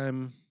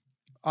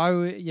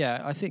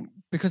 I think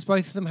because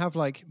both of them have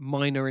like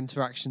minor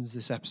interactions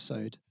this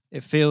episode,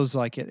 it feels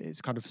like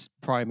it's kind of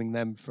priming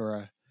them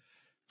for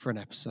an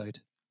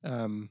episode.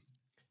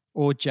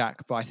 Or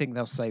Jack, but I think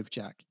they'll save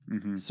Jack.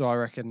 Mm-hmm. So I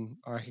reckon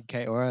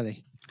Kate or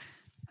Early.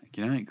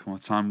 Well,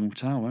 time will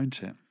tell,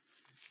 won't it?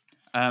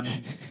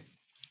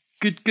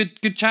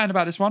 Good chatting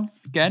about this one.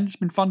 Again, it's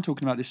been fun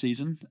talking about this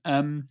season.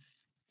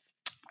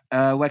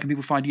 Where can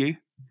people find you?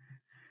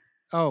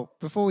 Oh,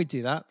 before we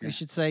do that, we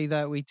should say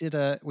that we did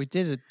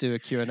do a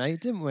Q&A,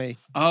 didn't we?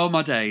 Oh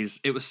my days,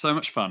 it was so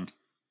much fun.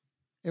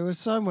 It was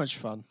so much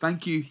fun.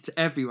 Thank you to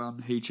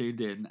everyone who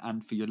tuned in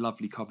and for your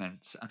lovely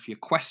comments and for your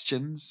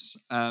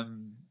questions,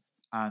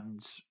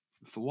 and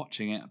for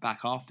watching it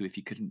back after if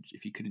you couldn't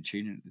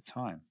tune in at the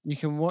time. You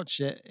can watch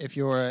it if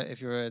you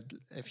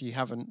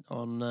haven't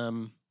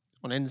on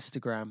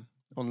Instagram,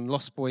 on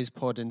Lost Boys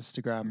Pod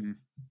Instagram. Mm-hmm.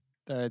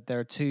 There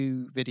are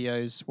 2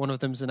 videos. One of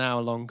them's an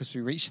hour long because we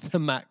reached the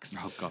max.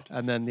 Oh God!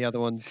 And then the other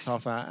one's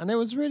half hour. And it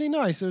was really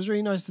nice. It was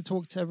really nice to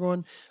talk to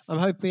everyone. I'm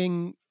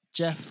hoping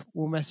Jeff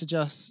will message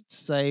us to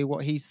say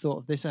what he's thought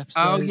of this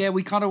episode. Oh yeah,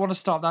 we kind of want to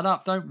start that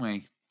up, don't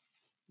we?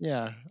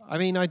 Yeah, I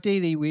mean,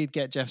 ideally we'd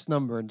get Jeff's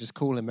number and just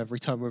call him every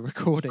time we're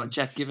recording.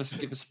 Jeff, give us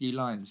a few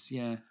lines.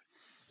 Yeah.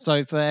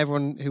 So for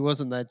everyone who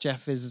wasn't there,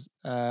 Jeff is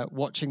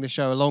watching the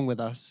show along with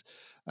us.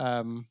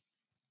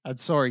 And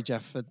sorry,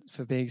 Jeff,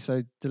 for being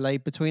so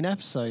delayed between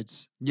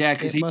episodes. Yeah,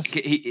 because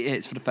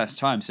it's for the first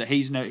time, so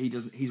he's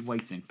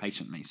waiting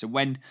patiently. So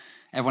when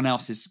everyone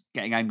else is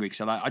getting angry, because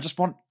I just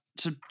want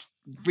to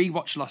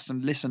rewatch Lost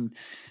and listen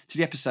to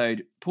the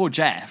episode. Poor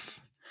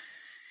Jeff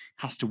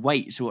has to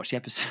wait to watch the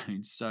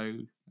episode. So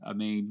I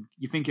mean,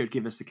 you think it would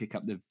give us a kick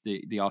up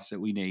the arse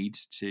that we need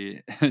to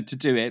to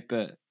do it,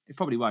 but it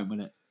probably won't, will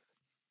it?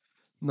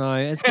 No,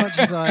 as much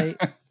as I.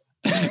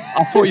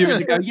 I thought you were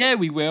going to go, yeah,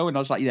 we will. And I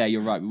was like, yeah,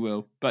 you're right, we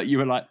will. But you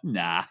were like,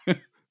 nah.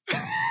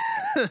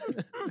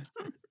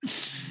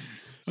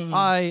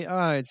 I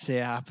don't see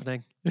it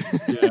happening.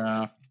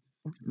 Yeah.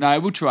 No,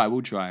 we'll try.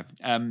 We'll try.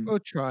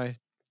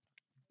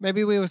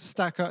 Maybe we will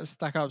stack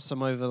up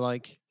some over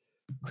like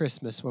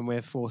Christmas when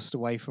we're forced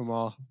away from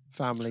our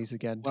families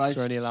again. Well, I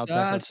only allowed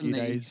there for a few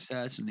days.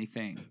 certainly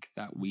think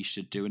that we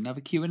should do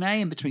another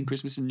Q&A in between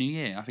Christmas and New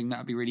Year. I think that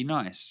would be really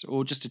nice.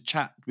 Or just to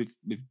chat with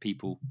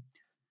people.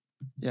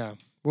 Yeah,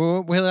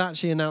 we'll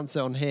actually announce it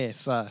on here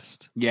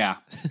first. Yeah,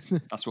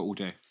 that's what we'll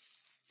do.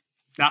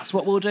 That's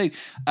what we'll do.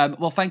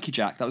 Well, thank you,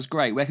 Jack. That was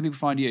great. Where can people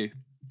find you?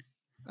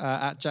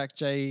 At Jack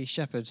J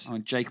Shepherd.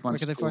 I'm Jake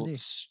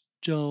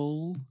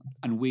Stoll,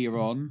 and we are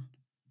on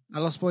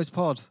at Lost Boys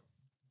Pod.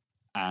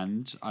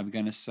 And I'm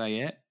going to say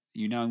it.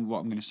 You know what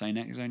I'm going to say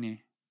next, don't you?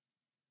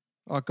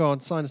 Oh, go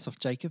on, sign us off,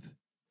 Jacob.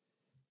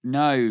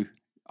 No,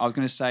 I was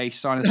going to say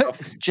sign us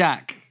off,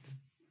 Jack.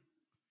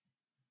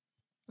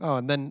 Oh,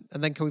 and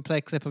then can we play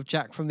a clip of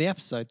Jack from the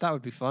episode? That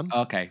would be fun.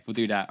 Okay, we'll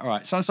do that. All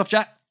right, sign us off,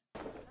 Jack.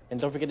 And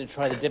don't forget to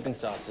try the dipping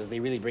sauces. They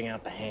really bring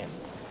out the ham.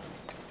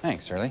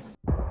 Thanks, Shirley.